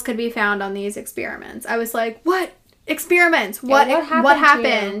details could be found on these experiments. I was like, what experiments? What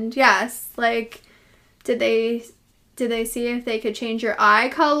happened? Yes. Did they see if they could change your eye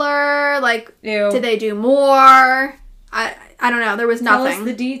color? Ew. Did they do more? I don't know. There was nothing. Tell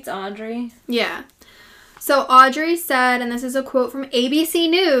us the deets, Audrey. Yeah. So Audrey said, and this is a quote from ABC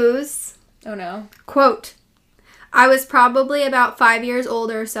News. Oh no. Quote, I was probably about 5 years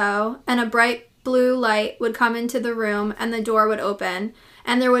old or so, and a bright blue light would come into the room and the door would open,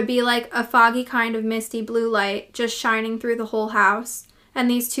 and there would be a foggy kind of misty blue light just shining through the whole house, and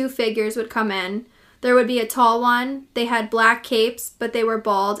these two figures would come in. There would be a tall one. They had black capes, but they were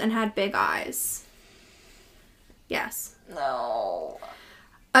bald and had big eyes. Yes. No.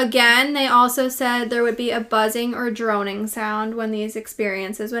 Again, they also said there would be a buzzing or droning sound when these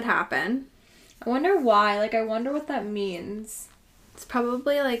experiences would happen. I wonder why. I wonder what that means. It's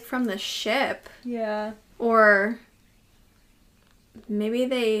probably, from the ship. Yeah. Or maybe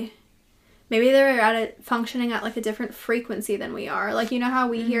they're functioning at, a different frequency than we are. You know how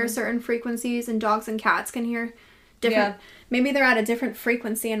we hear certain frequencies and dogs and cats can hear different. Yeah. Maybe they're at a different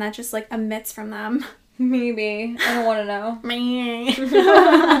frequency and that just, like, emits from them. Maybe. I don't want to know. Me.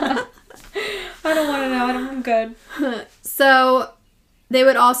 I don't want to know. I'm good. So, they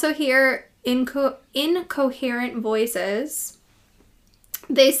would also hear incoherent voices.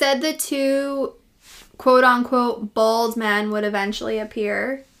 They said the two, quote-unquote, bald men would eventually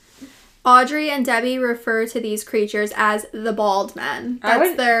appear. Audrey and Debbie refer to these creatures as the bald men.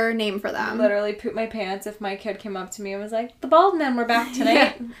 That's their name for them. Literally poop my pants if my kid came up to me and was like, the bald men were back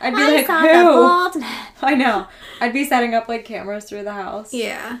tonight. Yeah. I'd be like, who? The bald men. I know. I'd be setting up, like, cameras through the house.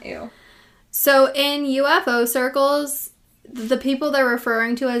 Yeah. Ew. So in UFO circles, the people they're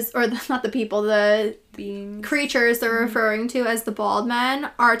referring to as, or not the people, the beings, creatures they're referring to as the bald men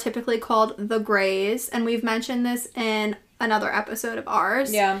are typically called the Greys. And we've mentioned this in another episode of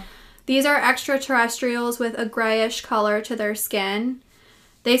ours. Yeah. These are extraterrestrials with a grayish color to their skin.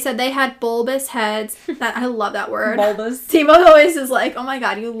 They said they had bulbous heads. I love that word. Bulbous. Timo always is like, oh my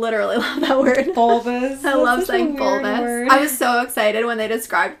god, you literally love that word. Bulbous. I love saying bulbous. Word. I was so excited when they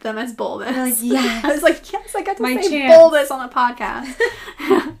described them as bulbous. You're like, yes. I was like, yes, I got to say bulbous on a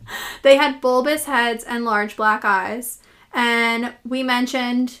podcast. They had bulbous heads and large black eyes. And we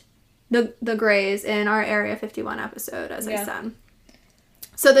mentioned the Greys in our Area 51 episode, as I said.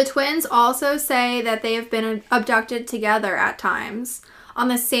 So the twins also say that they have been abducted together at times on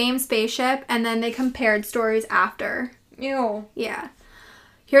the same spaceship, and then they compared stories after. Ew. Yeah.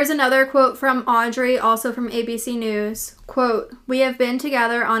 Here's another quote from Audrey, also from ABC News. Quote, "We have been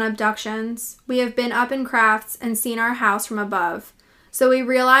together on abductions. We have been up in crafts and seen our house from above. So we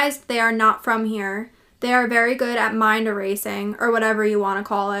realized they are not from here. They are very good at mind erasing, or whatever you want to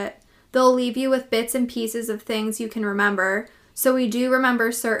call it. They'll leave you with bits and pieces of things you can remember. So we do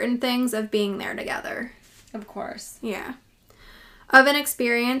remember certain things of being there together." Of course. Yeah. Of an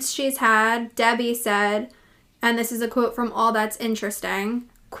experience she's had, Debbie said, and this is a quote from All That's Interesting,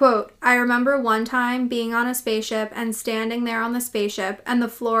 quote, "I remember one time being on a spaceship and standing there on the spaceship and the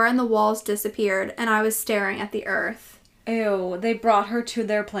floor and the walls disappeared and I was staring at the earth." Ew, they brought her to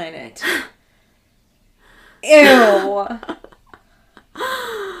their planet. Ew.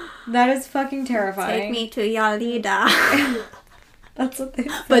 That is fucking terrifying. Take me to Yalida. That's what they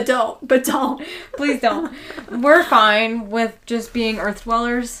said. But don't. Please don't. We're fine with just being Earth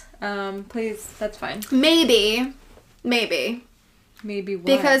dwellers. Please, that's fine. Maybe. Maybe what?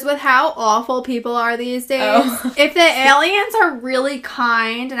 Because with how awful people are these days, if the aliens are really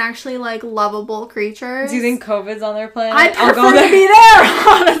kind and actually, like, lovable creatures... Do you think COVID's on their planet? I'd prefer to be there,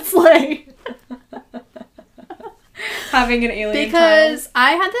 honestly. Having an alien because child.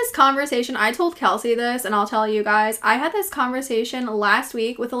 I had this conversation, I told Kelsey this, and I'll tell you guys, I had this conversation last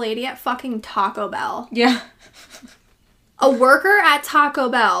week with a lady at fucking Taco Bell. Yeah. A worker at Taco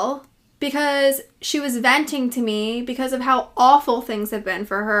Bell, because she was venting to me because of how awful things have been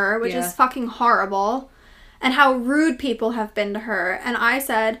for her, which is fucking horrible, and how rude people have been to her. And I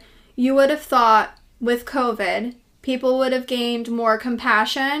said, you would have thought with COVID, people would have gained more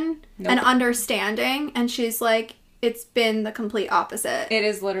compassion and understanding. And she's like, it's been the complete opposite. It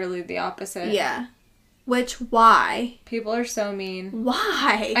is literally the opposite. Yeah. Which, why? People are so mean.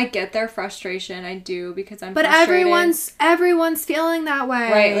 Why? I get their frustration. I do, because I'm frustrated. But everyone's feeling that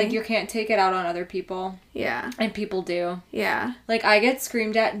way. Right, like, you can't take it out on other people. Yeah. And people do. Yeah. Like, I get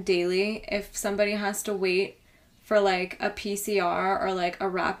screamed at daily if somebody has to wait for, like, a PCR or, like, a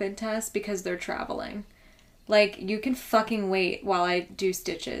rapid test because they're traveling. Like, you can fucking wait while I do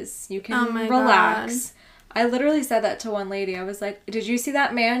stitches. You can relax. God. I literally said that to one lady. I was like, did you see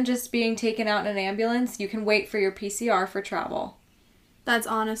that man just being taken out in an ambulance? You can wait for your PCR for travel. That's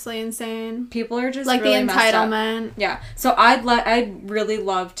honestly insane. People are just like really the entitlement. Yeah. So I'd really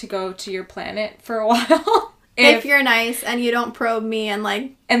love to go to your planet for a while. If you're nice and you don't probe me and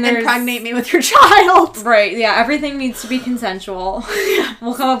like impregnate me with your child. Right. Yeah. Everything needs to be consensual. Yeah.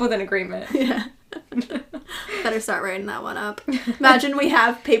 We'll come up with an agreement. Yeah. Better start writing that one up. Imagine we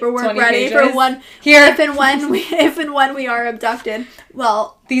have paperwork ready pages. For one here if and when we are abducted.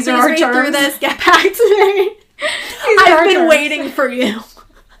 Well, these are our read terms. Through this, get back to me. I've been waiting for you.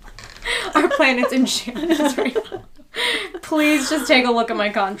 Our planet's in shambles right now. Please just take a look at my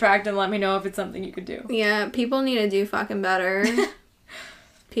contract and let me know if it's something you could do. Yeah, people need to do fucking better.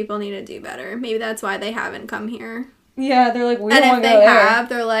 People need to do better. Maybe that's why they haven't come here. Yeah, they're like, we don't want to go there. And if they have,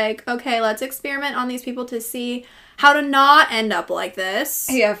 they're like, okay, let's experiment on these people to see how to not end up like this.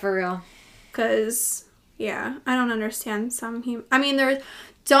 Yeah, for real. Because, yeah, I don't understand some I mean,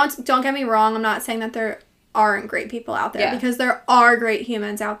 don't get me wrong, I'm not saying that there aren't great people out there, because there are great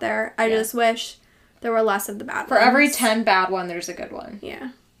humans out there. I just wish there were less of the bad ones. For every 10 bad one, there's a good one.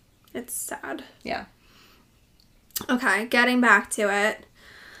 Yeah. It's sad. Yeah. Okay, getting back to it.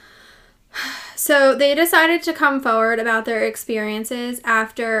 So they decided to come forward about their experiences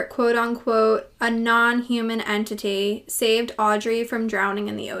after, quote unquote, a non-human entity saved Audrey from drowning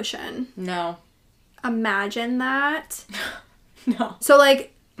in the ocean. No. Imagine that. No. So,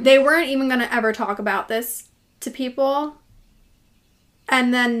 like, they weren't even going to ever talk about this to people.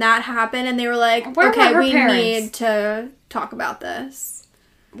 And then that happened, and they were like, okay, we need to talk about this.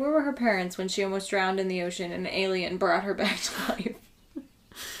 Where were her parents when she almost drowned in the ocean and an alien brought her back to life?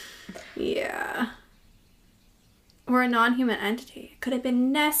 Yeah. Or a non-human entity. Could have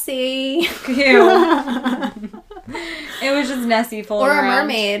been Nessie. Ew. It was just Nessie floating around. Or a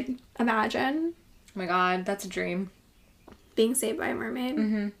mermaid. Imagine. Oh my god, that's a dream. Being saved by a mermaid.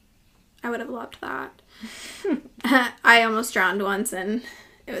 Mm-hmm. I would have loved that. I almost drowned once and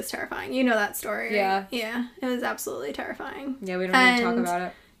it was terrifying. You know that story, right? Yeah. It was absolutely terrifying. Yeah, we don't need to talk about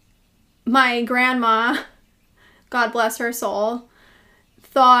it. My grandma, God bless her soul,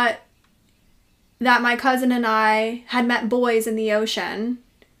 thought that my cousin and I had met boys in the ocean.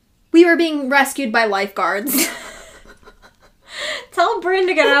 We were being rescued by lifeguards. Tell Bryn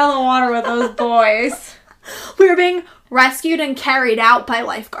to get out of the water with those boys. We were being rescued and carried out by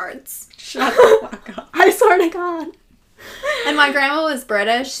lifeguards. Shut the fuck up. I swear to God. And my grandma was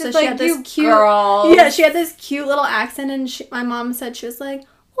British, so she had this cute... girls. Yeah, she had this cute little accent, and my mom said she was like,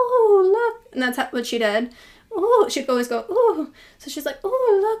 "Oh, look." And that's what she did. Oh, she'd always go, "Oh." So she's like,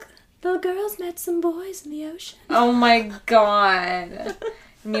 "Oh, look. The girls met some boys in the ocean." Oh my god.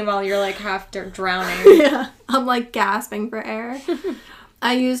 Meanwhile, you're like half drowning. Yeah. I'm like gasping for air.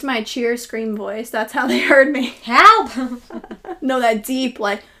 I used my cheer scream voice. That's how they heard me. Help! No, that deep,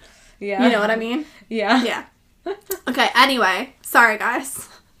 like, yeah. You know what I mean? Yeah. Yeah. Okay, anyway. Sorry, guys.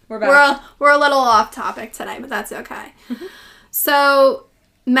 We're back. We're a little off topic today, but that's okay. So,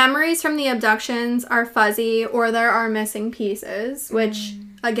 memories from the abductions are fuzzy or there are missing pieces, which,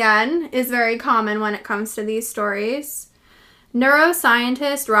 again, is very common when it comes to these stories.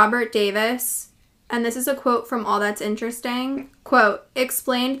 Neuroscientist Robert Davis, and this is a quote from All That's Interesting, quote,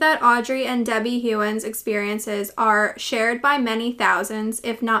 explained that Audrey and Debbie Hewins' experiences are shared by many thousands,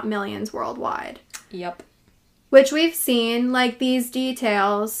 if not millions, worldwide. Yep. Which we've seen, like, these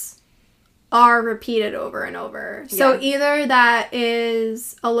details are repeated over and over. Yeah. So either that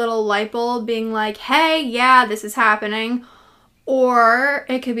is a little light bulb being like, hey, yeah, this is happening, or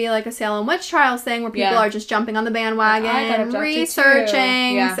it could be like a Salem witch trials thing where people are just jumping on the bandwagon,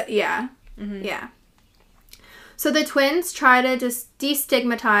 researching. Yeah. Mm-hmm. Yeah. So the twins try to just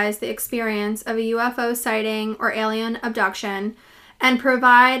destigmatize the experience of a UFO sighting or alien abduction and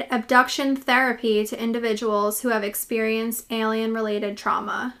provide abduction therapy to individuals who have experienced alien-related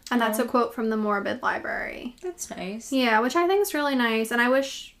trauma. And that's a quote from the Morbid Library. That's nice. Yeah, which I think is really nice. And I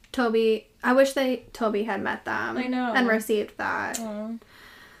wish Toby had met them. I know. And received that. Aww.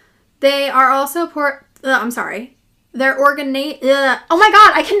 They are also They're oh my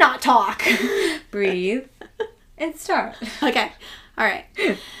god, I cannot talk. Breathe. And start. Okay. All right.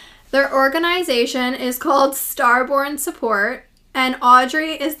 Their organization is called Starborn Support, and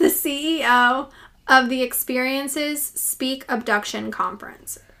Audrey is the CEO of the Experiences Speak Abduction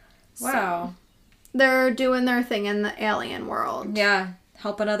Conference. Wow. So they're doing their thing in the alien world. Yeah.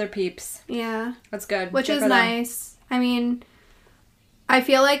 Helping other peeps. Yeah. That's good. Which is nice. I mean, I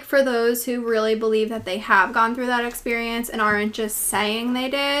feel like for those who really believe that they have gone through that experience and aren't just saying they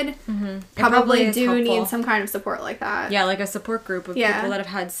did, probably do helpful. Need some kind of support like that. Yeah, like a support group of people that have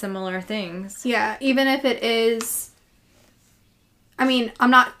had similar things. Yeah, even if it is... I mean, I'm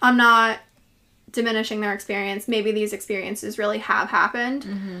not diminishing their experience. Maybe these experiences really have happened.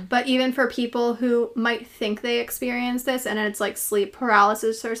 Mm-hmm. But even for people who might think they experienced this and it's like sleep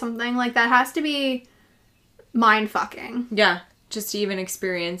paralysis or something, like that has to be mind-fucking. Yeah. Just to even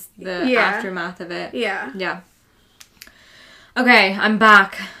experience the aftermath of it. Yeah. Yeah. Okay, I'm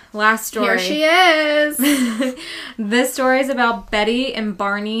back. Last story. Here she is. This story is about Betty and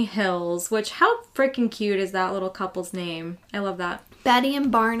Barney Hills, which, how freaking cute is that little couple's name? I love that. Betty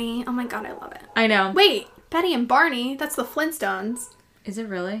and Barney. Oh my god, I love it. I know. Wait, Betty and Barney? That's the Flintstones. Is it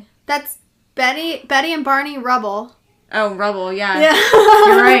really? That's Betty and Barney Rubble. Oh, Rubble, yeah.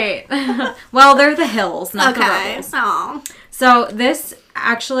 You're right. Well, they're the Hills, not the Rubbles. Oh. So this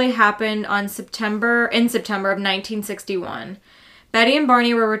actually happened in September of 1961. Betty and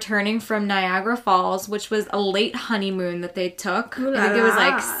Barney were returning from Niagara Falls, which was a late honeymoon that they took. I think it was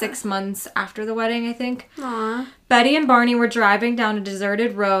like 6 months after the wedding, I think. Aww. Betty and Barney were driving down a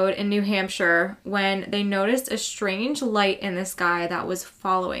deserted road in New Hampshire when they noticed a strange light in the sky that was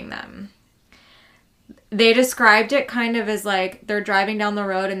following them. They described it kind of as like they're driving down the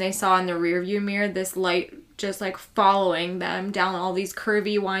road and they saw in the rearview mirror this light just, like, following them down all these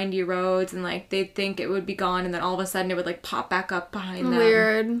curvy, windy roads, and, like, they'd think it would be gone, and then all of a sudden it would, like, pop back up behind them.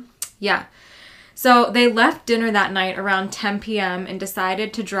 Weird. Yeah. So they left dinner that night around 10 p.m. and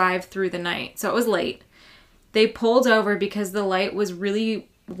decided to drive through the night. So it was late. They pulled over because the light was really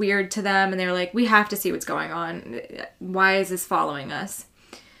weird to them, and they were like, we have to see what's going on. Why is this following us?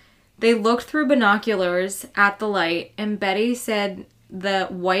 They looked through binoculars at the light, and Betty said the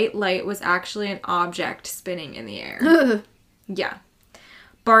white light was actually an object spinning in the air. Yeah.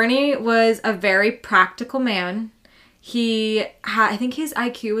 Barney was a very practical man. I think his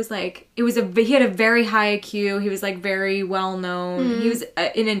IQ was like, he had a very high IQ. He was like very well known. He was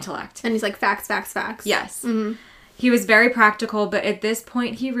in intellect. And he's like, facts, facts, facts. Yes. He was very practical, but at this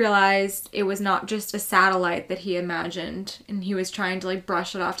point he realized it was not just a satellite that he imagined. And he was trying to, like,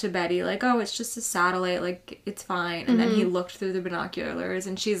 brush it off to Betty, like, oh, it's just a satellite, like, it's fine. And then he looked through the binoculars,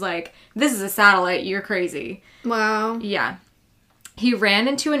 and she's like, this is a satellite, you're crazy. Wow. Yeah. He ran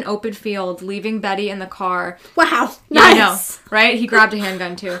into an open field, leaving Betty in the car. Wow. Yeah, nice. I know, right? He grabbed a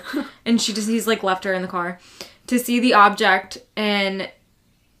handgun, too. And he's, like, left her in the car to see the object, and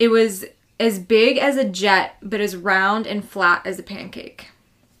it was as big as a jet, but as round and flat as a pancake.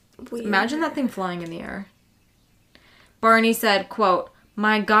 Weird. Imagine that thing flying in the air. Barney said, quote,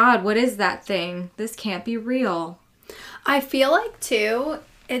 my God, what is that thing? This can't be real. I feel like, too,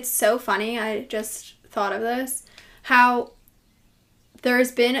 it's so funny, I just thought of this, how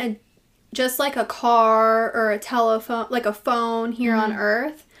there's been just like a car or a telephone, like a phone here on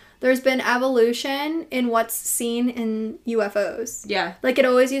Earth, there's been evolution in what's seen in UFOs. Yeah. Like, it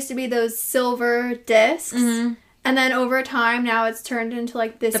always used to be those silver discs. And then over time, now it's turned into,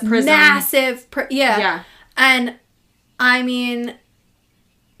 like, this massive... Yeah. And, I mean,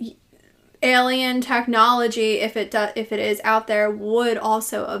 alien technology, if it is out there, would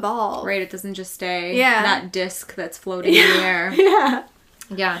also evolve. Right, it doesn't just stay that disc that's floating in the air.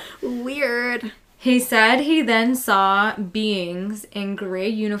 Yeah. Weird. He said he then saw beings in gray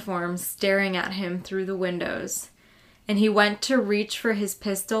uniforms staring at him through the windows. And he went to reach for his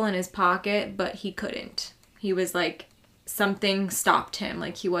pistol in his pocket, but he couldn't. He was like, something stopped him.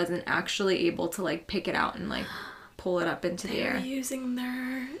 Like, he wasn't actually able to, like, pick it out and, like, pull it up into the air. They're using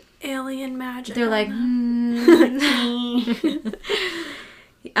their alien magic. They're like,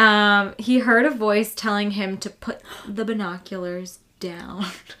 He heard a voice telling him to put the binoculars down.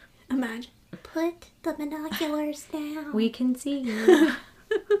 Imagine. Put the binoculars down. We can see you.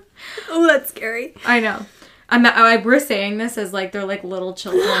 Oh, that's scary. I know. We're saying this as, like, they're, like, little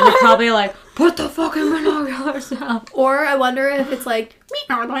children. They're probably like, put the fucking binoculars down. Or I wonder if it's like...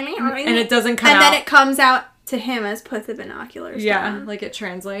 and it doesn't come out. And then it comes out to him as put the binoculars down. Yeah, like it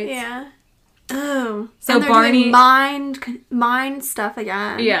translates. Yeah. Oh. So and Barney... mind stuff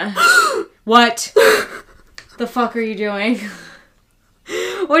again. Yeah. What? The fuck are you doing?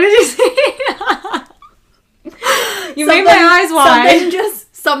 What did you say? You made my eyes wide.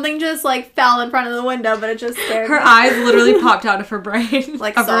 Something just like fell in front of the window, but it just scared her me. Eyes literally popped out of her brain.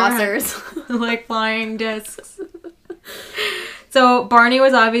 Like saucers. Like flying discs. So Barney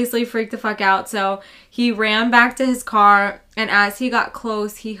was obviously freaked the fuck out, so he ran back to his car, and as he got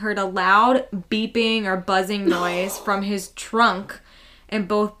close, he heard a loud beeping or buzzing noise from his trunk, and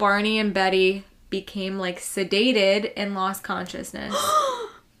both Barney and Betty became, like, sedated and lost consciousness.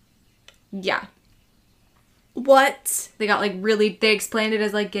 Yeah. What? They got, like, they explained it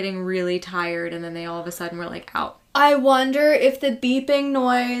as, like, getting really tired, and then they all of a sudden were, like, out. I wonder if the beeping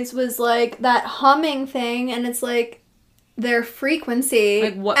noise was, like, that humming thing, and it's, like, their frequency.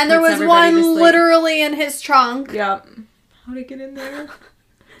 Like, what? And there was one literally in his trunk. Yep. How'd it get in there?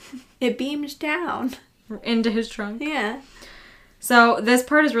 It beamed down. Into his trunk? Yeah. So this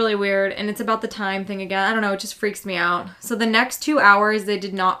part is really weird, and it's about the time thing again. I don't know, it just freaks me out. So the next 2 hours, they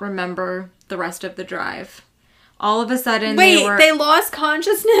did not remember the rest of the drive. All of a sudden, they lost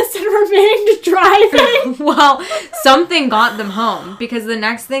consciousness and remained driving? Well, something got them home, because the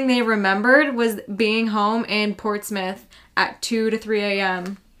next thing they remembered was being home in Portsmouth at 2 to 3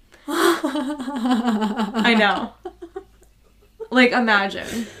 a.m. I know. Like,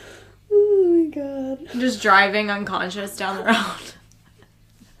 imagine. Oh my god. Just driving unconscious down the road.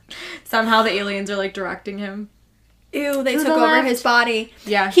 Somehow the aliens are, like, directing him. Ew, they took over his body.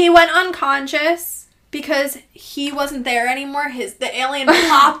 Yeah. He went unconscious because he wasn't there anymore. The alien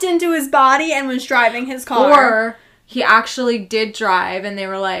popped into his body and was driving his car. Or he actually did drive, and they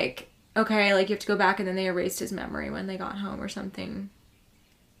were like, okay, like, you have to go back, and then they erased his memory when they got home or something.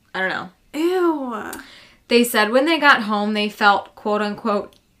 I don't know. Ew. They said when they got home, they felt,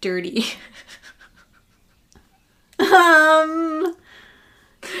 quote-unquote, dirty.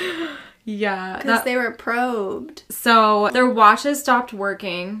 Yeah. Because they were probed. So their watches stopped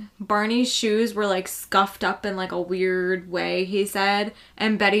working. Barney's shoes were like scuffed up in like a weird way, he said.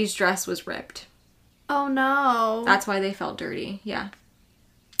 And Betty's dress was ripped. Oh no. That's why they felt dirty. Yeah.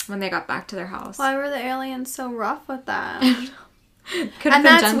 When they got back to their house. Why were the aliens so rough with that? And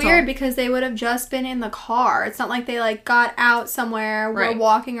that's gentle. Weird because they would have just been in the car. It's not like they like got out somewhere, were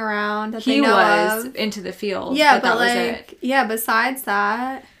walking around that they know of. He was into the field. Yeah, but like, yeah, besides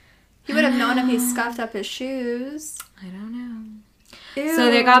that, he would have known if he scuffed up his shoes. I don't know. Ew. So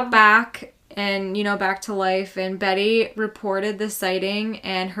they got back and, you know, back to life, and Betty reported the sighting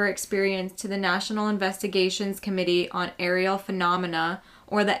and her experience to the National Investigations Committee on Aerial Phenomena,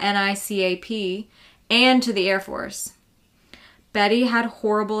 or the NICAP, and to the Air Force. Betty had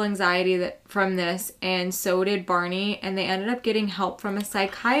horrible anxiety from this, and so did Barney, and they ended up getting help from a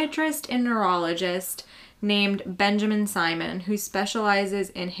psychiatrist and neurologist named Benjamin Simon, who specializes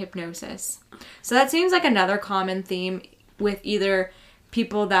in hypnosis. So that seems like another common theme with either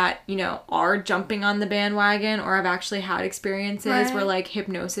people that, you know, are jumping on the bandwagon or have actually had experiences where, like,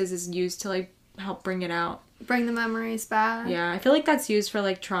 hypnosis is used to, like, help bring it out. Bring the memories back. Yeah, I feel like that's used for,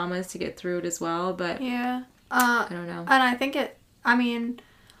 like, traumas to get through it as well, but... Yeah. I don't know. And I think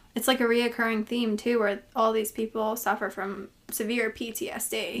it's like a reoccurring theme, too, where all these people suffer from severe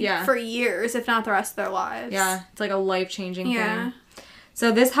PTSD for years, if not the rest of their lives. Yeah, it's like a life-changing thing.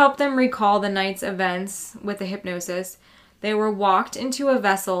 So this helped them recall the night's events with the hypnosis. They were walked into a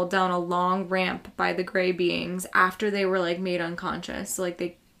vessel down a long ramp by the gray beings after they were, like, made unconscious. So, like,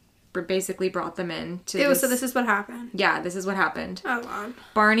 they basically brought them in to so this is what happened. Yeah, this is what happened. Oh, God.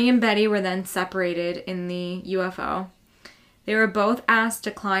 Barney and Betty were then separated in the UFO. They were both asked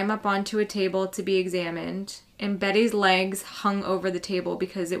to climb up onto a table to be examined, and Betty's legs hung over the table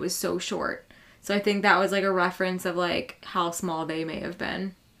because it was so short. So I think that was, like, a reference of, like, how small they may have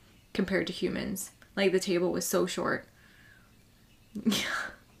been compared to humans. Like, the table was so short.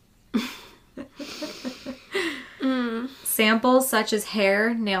 Samples such as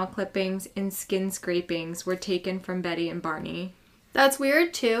hair, nail clippings, and skin scrapings were taken from Betty and Barney. That's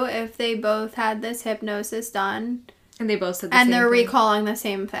weird, too, if they both had this hypnosis done. And they both said the same thing. And they're thing. recalling the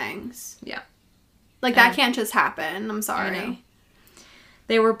same things. Yeah. Like, that can't just happen. I'm sorry. I know.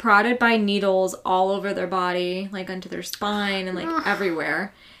 They were prodded by needles all over their body, like under their spine and, like,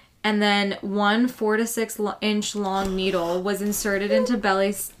 everywhere. And then one 4 to 6 inch long needle was inserted into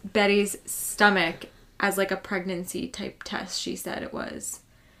Betty's stomach as, like, a pregnancy type test, she said it was.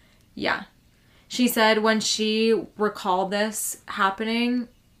 Yeah. She said when she recalled this happening,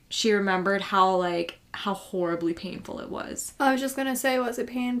 she remembered how horribly painful it was. I was just gonna say, was it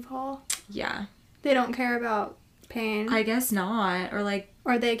painful? Yeah. They don't care about pain. I guess not. Or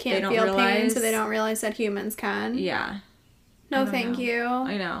they can't feel pain, so they don't realize that humans can. Yeah. No, thank you.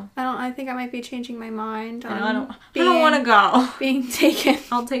 I know. I think I might be changing my mind. I don't want to go. Being taken.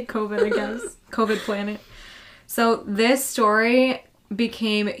 I'll take COVID, I guess. COVID planet. So this story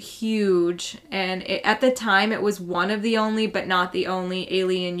became huge, and at the time it was one of the only, but not the only,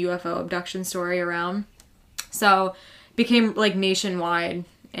 alien UFO abduction story around. So it became, like, nationwide,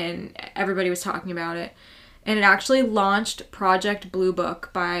 and everybody was talking about it. And it actually launched Project Blue Book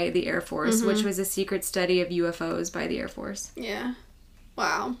by the Air Force, which was a secret study of UFOs by the Air Force. Yeah.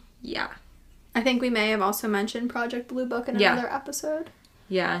 Wow. Yeah. I think we may have also mentioned Project Blue Book in another episode.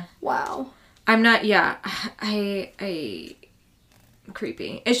 Yeah. Wow. I'm not,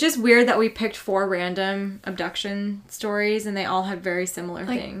 creepy. It's just weird that we picked 4 random abduction stories and they all had very similar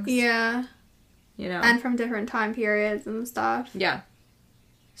things. Yeah. You know? And from different time periods and stuff. Yeah.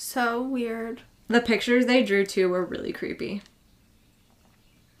 So weird. The pictures they drew, too, were really creepy.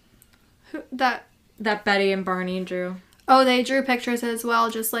 That Betty and Barney drew. Oh, they drew pictures as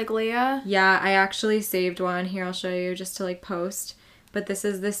well, just like Leah? Yeah, I actually saved one. Here, I'll show you just to, like, post. But this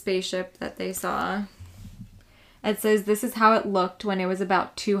is the spaceship that they saw. It says this is how it looked when it was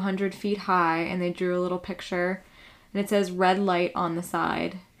about 200 feet high, and they drew a little picture. And it says red light on the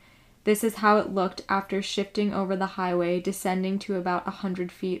side. This is how it looked after shifting over the highway, descending to about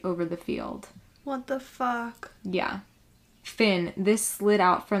 100 feet over the field. What the fuck? Yeah. Fin, this slid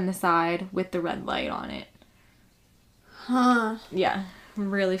out from the side with the red light on it. Huh. Yeah.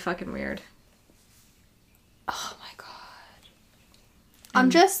 Really fucking weird. Oh my god.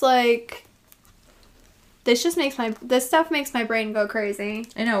 I'm just like... This stuff makes my brain go crazy.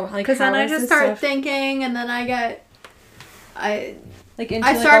 I know. Like, because then I just start thinking, and then I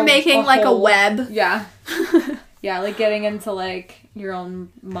start start making a web. Yeah. Yeah, like getting into, like, your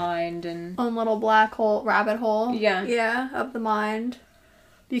own mind and... Own little rabbit hole. Yeah. Yeah, of the mind.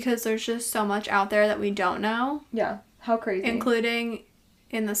 Because there's just so much out there that we don't know. Yeah. How crazy. Including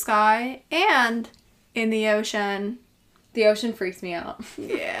in the sky and in the ocean. The ocean freaks me out.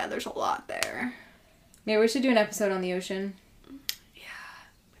 Yeah, there's a lot there. Maybe we should do an episode on the ocean. Yeah,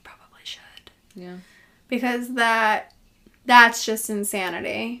 we probably should. Yeah. Because that's just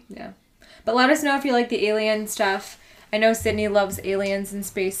insanity. Yeah. But let us know if you like the alien stuff. I know Sydney loves aliens and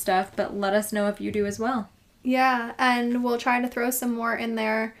space stuff, but let us know if you do as well. Yeah, and we'll try to throw some more in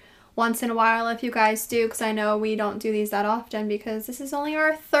there once in a while if you guys do, because I know we don't do these that often because this is only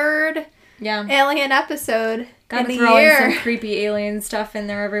our third alien episode Gotta in the throw year. in some creepy alien stuff in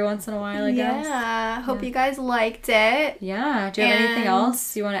there every once in a while, I guess. Yeah, hope you guys liked it. Yeah, do you have anything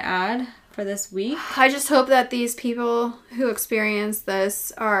else you want to add for this week? I just hope that these people who experience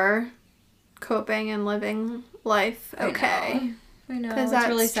this are coping and living life okay. I know. Because that's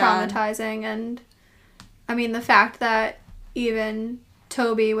really sad. traumatizing. And I mean, the fact that even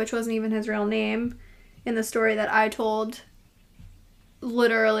Toby, which wasn't even his real name, in the story that I told,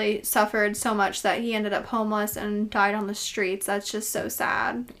 literally suffered so much that he ended up homeless and died on the streets. That's just so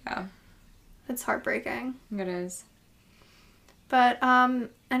sad. Yeah. It's heartbreaking. It is. But,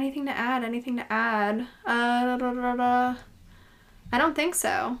 anything to add? I don't think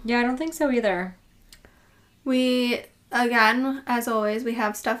so. Yeah, I don't think so either. We, again, as always, we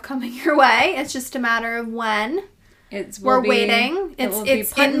have stuff coming your way. It's just a matter of when. We're waiting.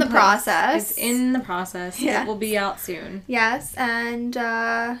 It's in the process. It's in the process. Yeah. It will be out soon. Yes, and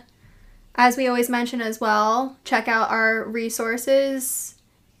as we always mention as well, check out our resources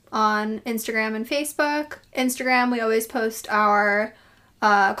on Instagram and Facebook. Instagram, we always post our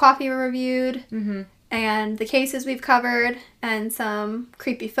coffee reviewed and the cases we've covered and some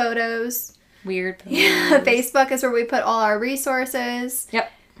creepy photos. Weird. Facebook is where we put all our resources.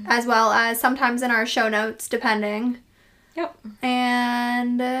 Yep. As well as sometimes in our show notes, depending. Yep.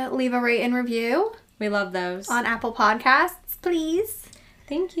 And leave a rate and review. We love those. On Apple Podcasts, please.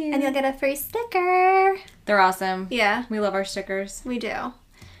 Thank you. And you'll get a free sticker. They're awesome. Yeah. We love our stickers. We do.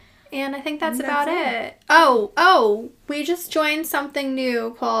 And I think that's about it. Oh, we just joined something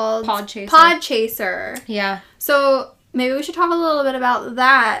new called Podchaser. Yeah. So maybe we should talk a little bit about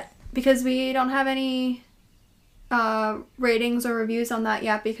that because we don't have any ratings or reviews on that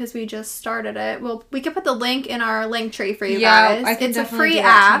yet because we just started it. Well, we could put the link in our link tree for you guys. I can it's a definitely free do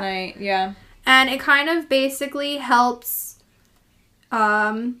that app. Tonight. Yeah. And it kind of basically helps,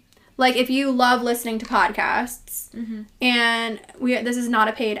 like if you love listening to podcasts, and this is not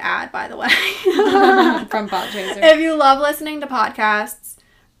a paid ad, by the way. From Podchaser. If you love listening to podcasts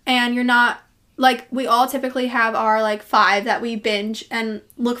and you're not, like, we all typically have our, like, 5 that we binge and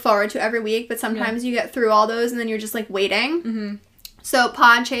look forward to every week, but sometimes you get through all those and then you're just, like, waiting. So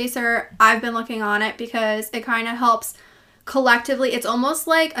Podchaser, I've been looking on it because it kind of helps collectively. It's almost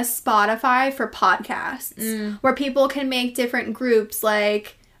like a Spotify for podcasts where people can make different groups,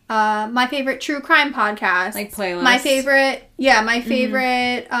 like my favorite true crime podcast. Like playlists. My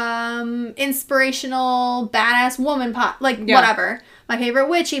favorite inspirational badass woman whatever. My favorite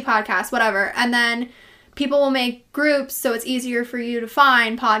witchy podcast, whatever. And then people will make groups so it's easier for you to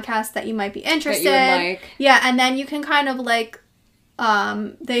find podcasts that you might be interested. That you would like. Yeah, and then you can kind of like,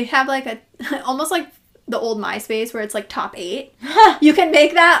 they have like a, almost like the old MySpace where it's like top 8. You can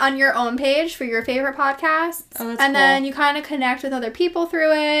make that on your own page for your favorite podcasts. Oh, that's and cool. then you kind of connect with other people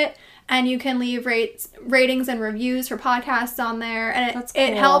through it. And you can leave ratings and reviews for podcasts on there. And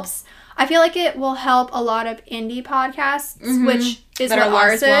it helps. I feel like it will help a lot of indie podcasts, which is that what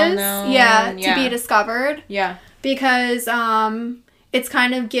ours is. Yeah, to be discovered. Yeah. Because it's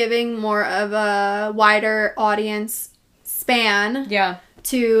kind of giving more of a wider audience span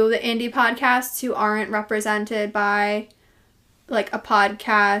to the indie podcasts who aren't represented by like a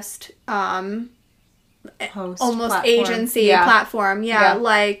podcast host almost platform. Agency platform. Yeah,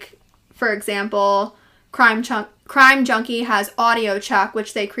 like for example, Crime Junkie has Audio Chuck,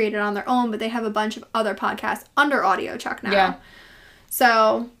 which they created on their own, but they have a bunch of other podcasts under Audio Chuck now. Yeah.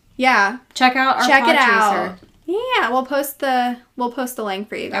 So, yeah. Check out our Check Podchaser. It out. Yeah, we'll post the link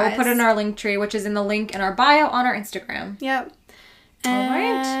for you guys. I will put it in our link tree, which is in the link in our bio on our Instagram. Yep.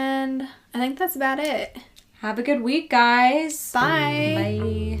 And I think that's about it. Have a good week, guys.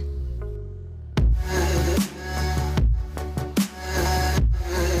 Bye. Bye.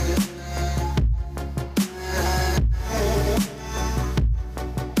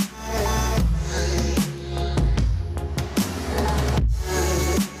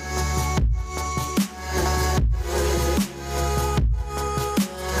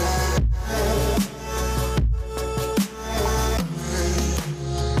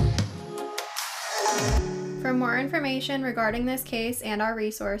 For more information regarding this case and our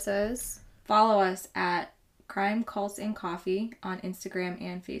resources, follow us at Crime, Cults, and Coffee on Instagram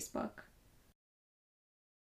and Facebook.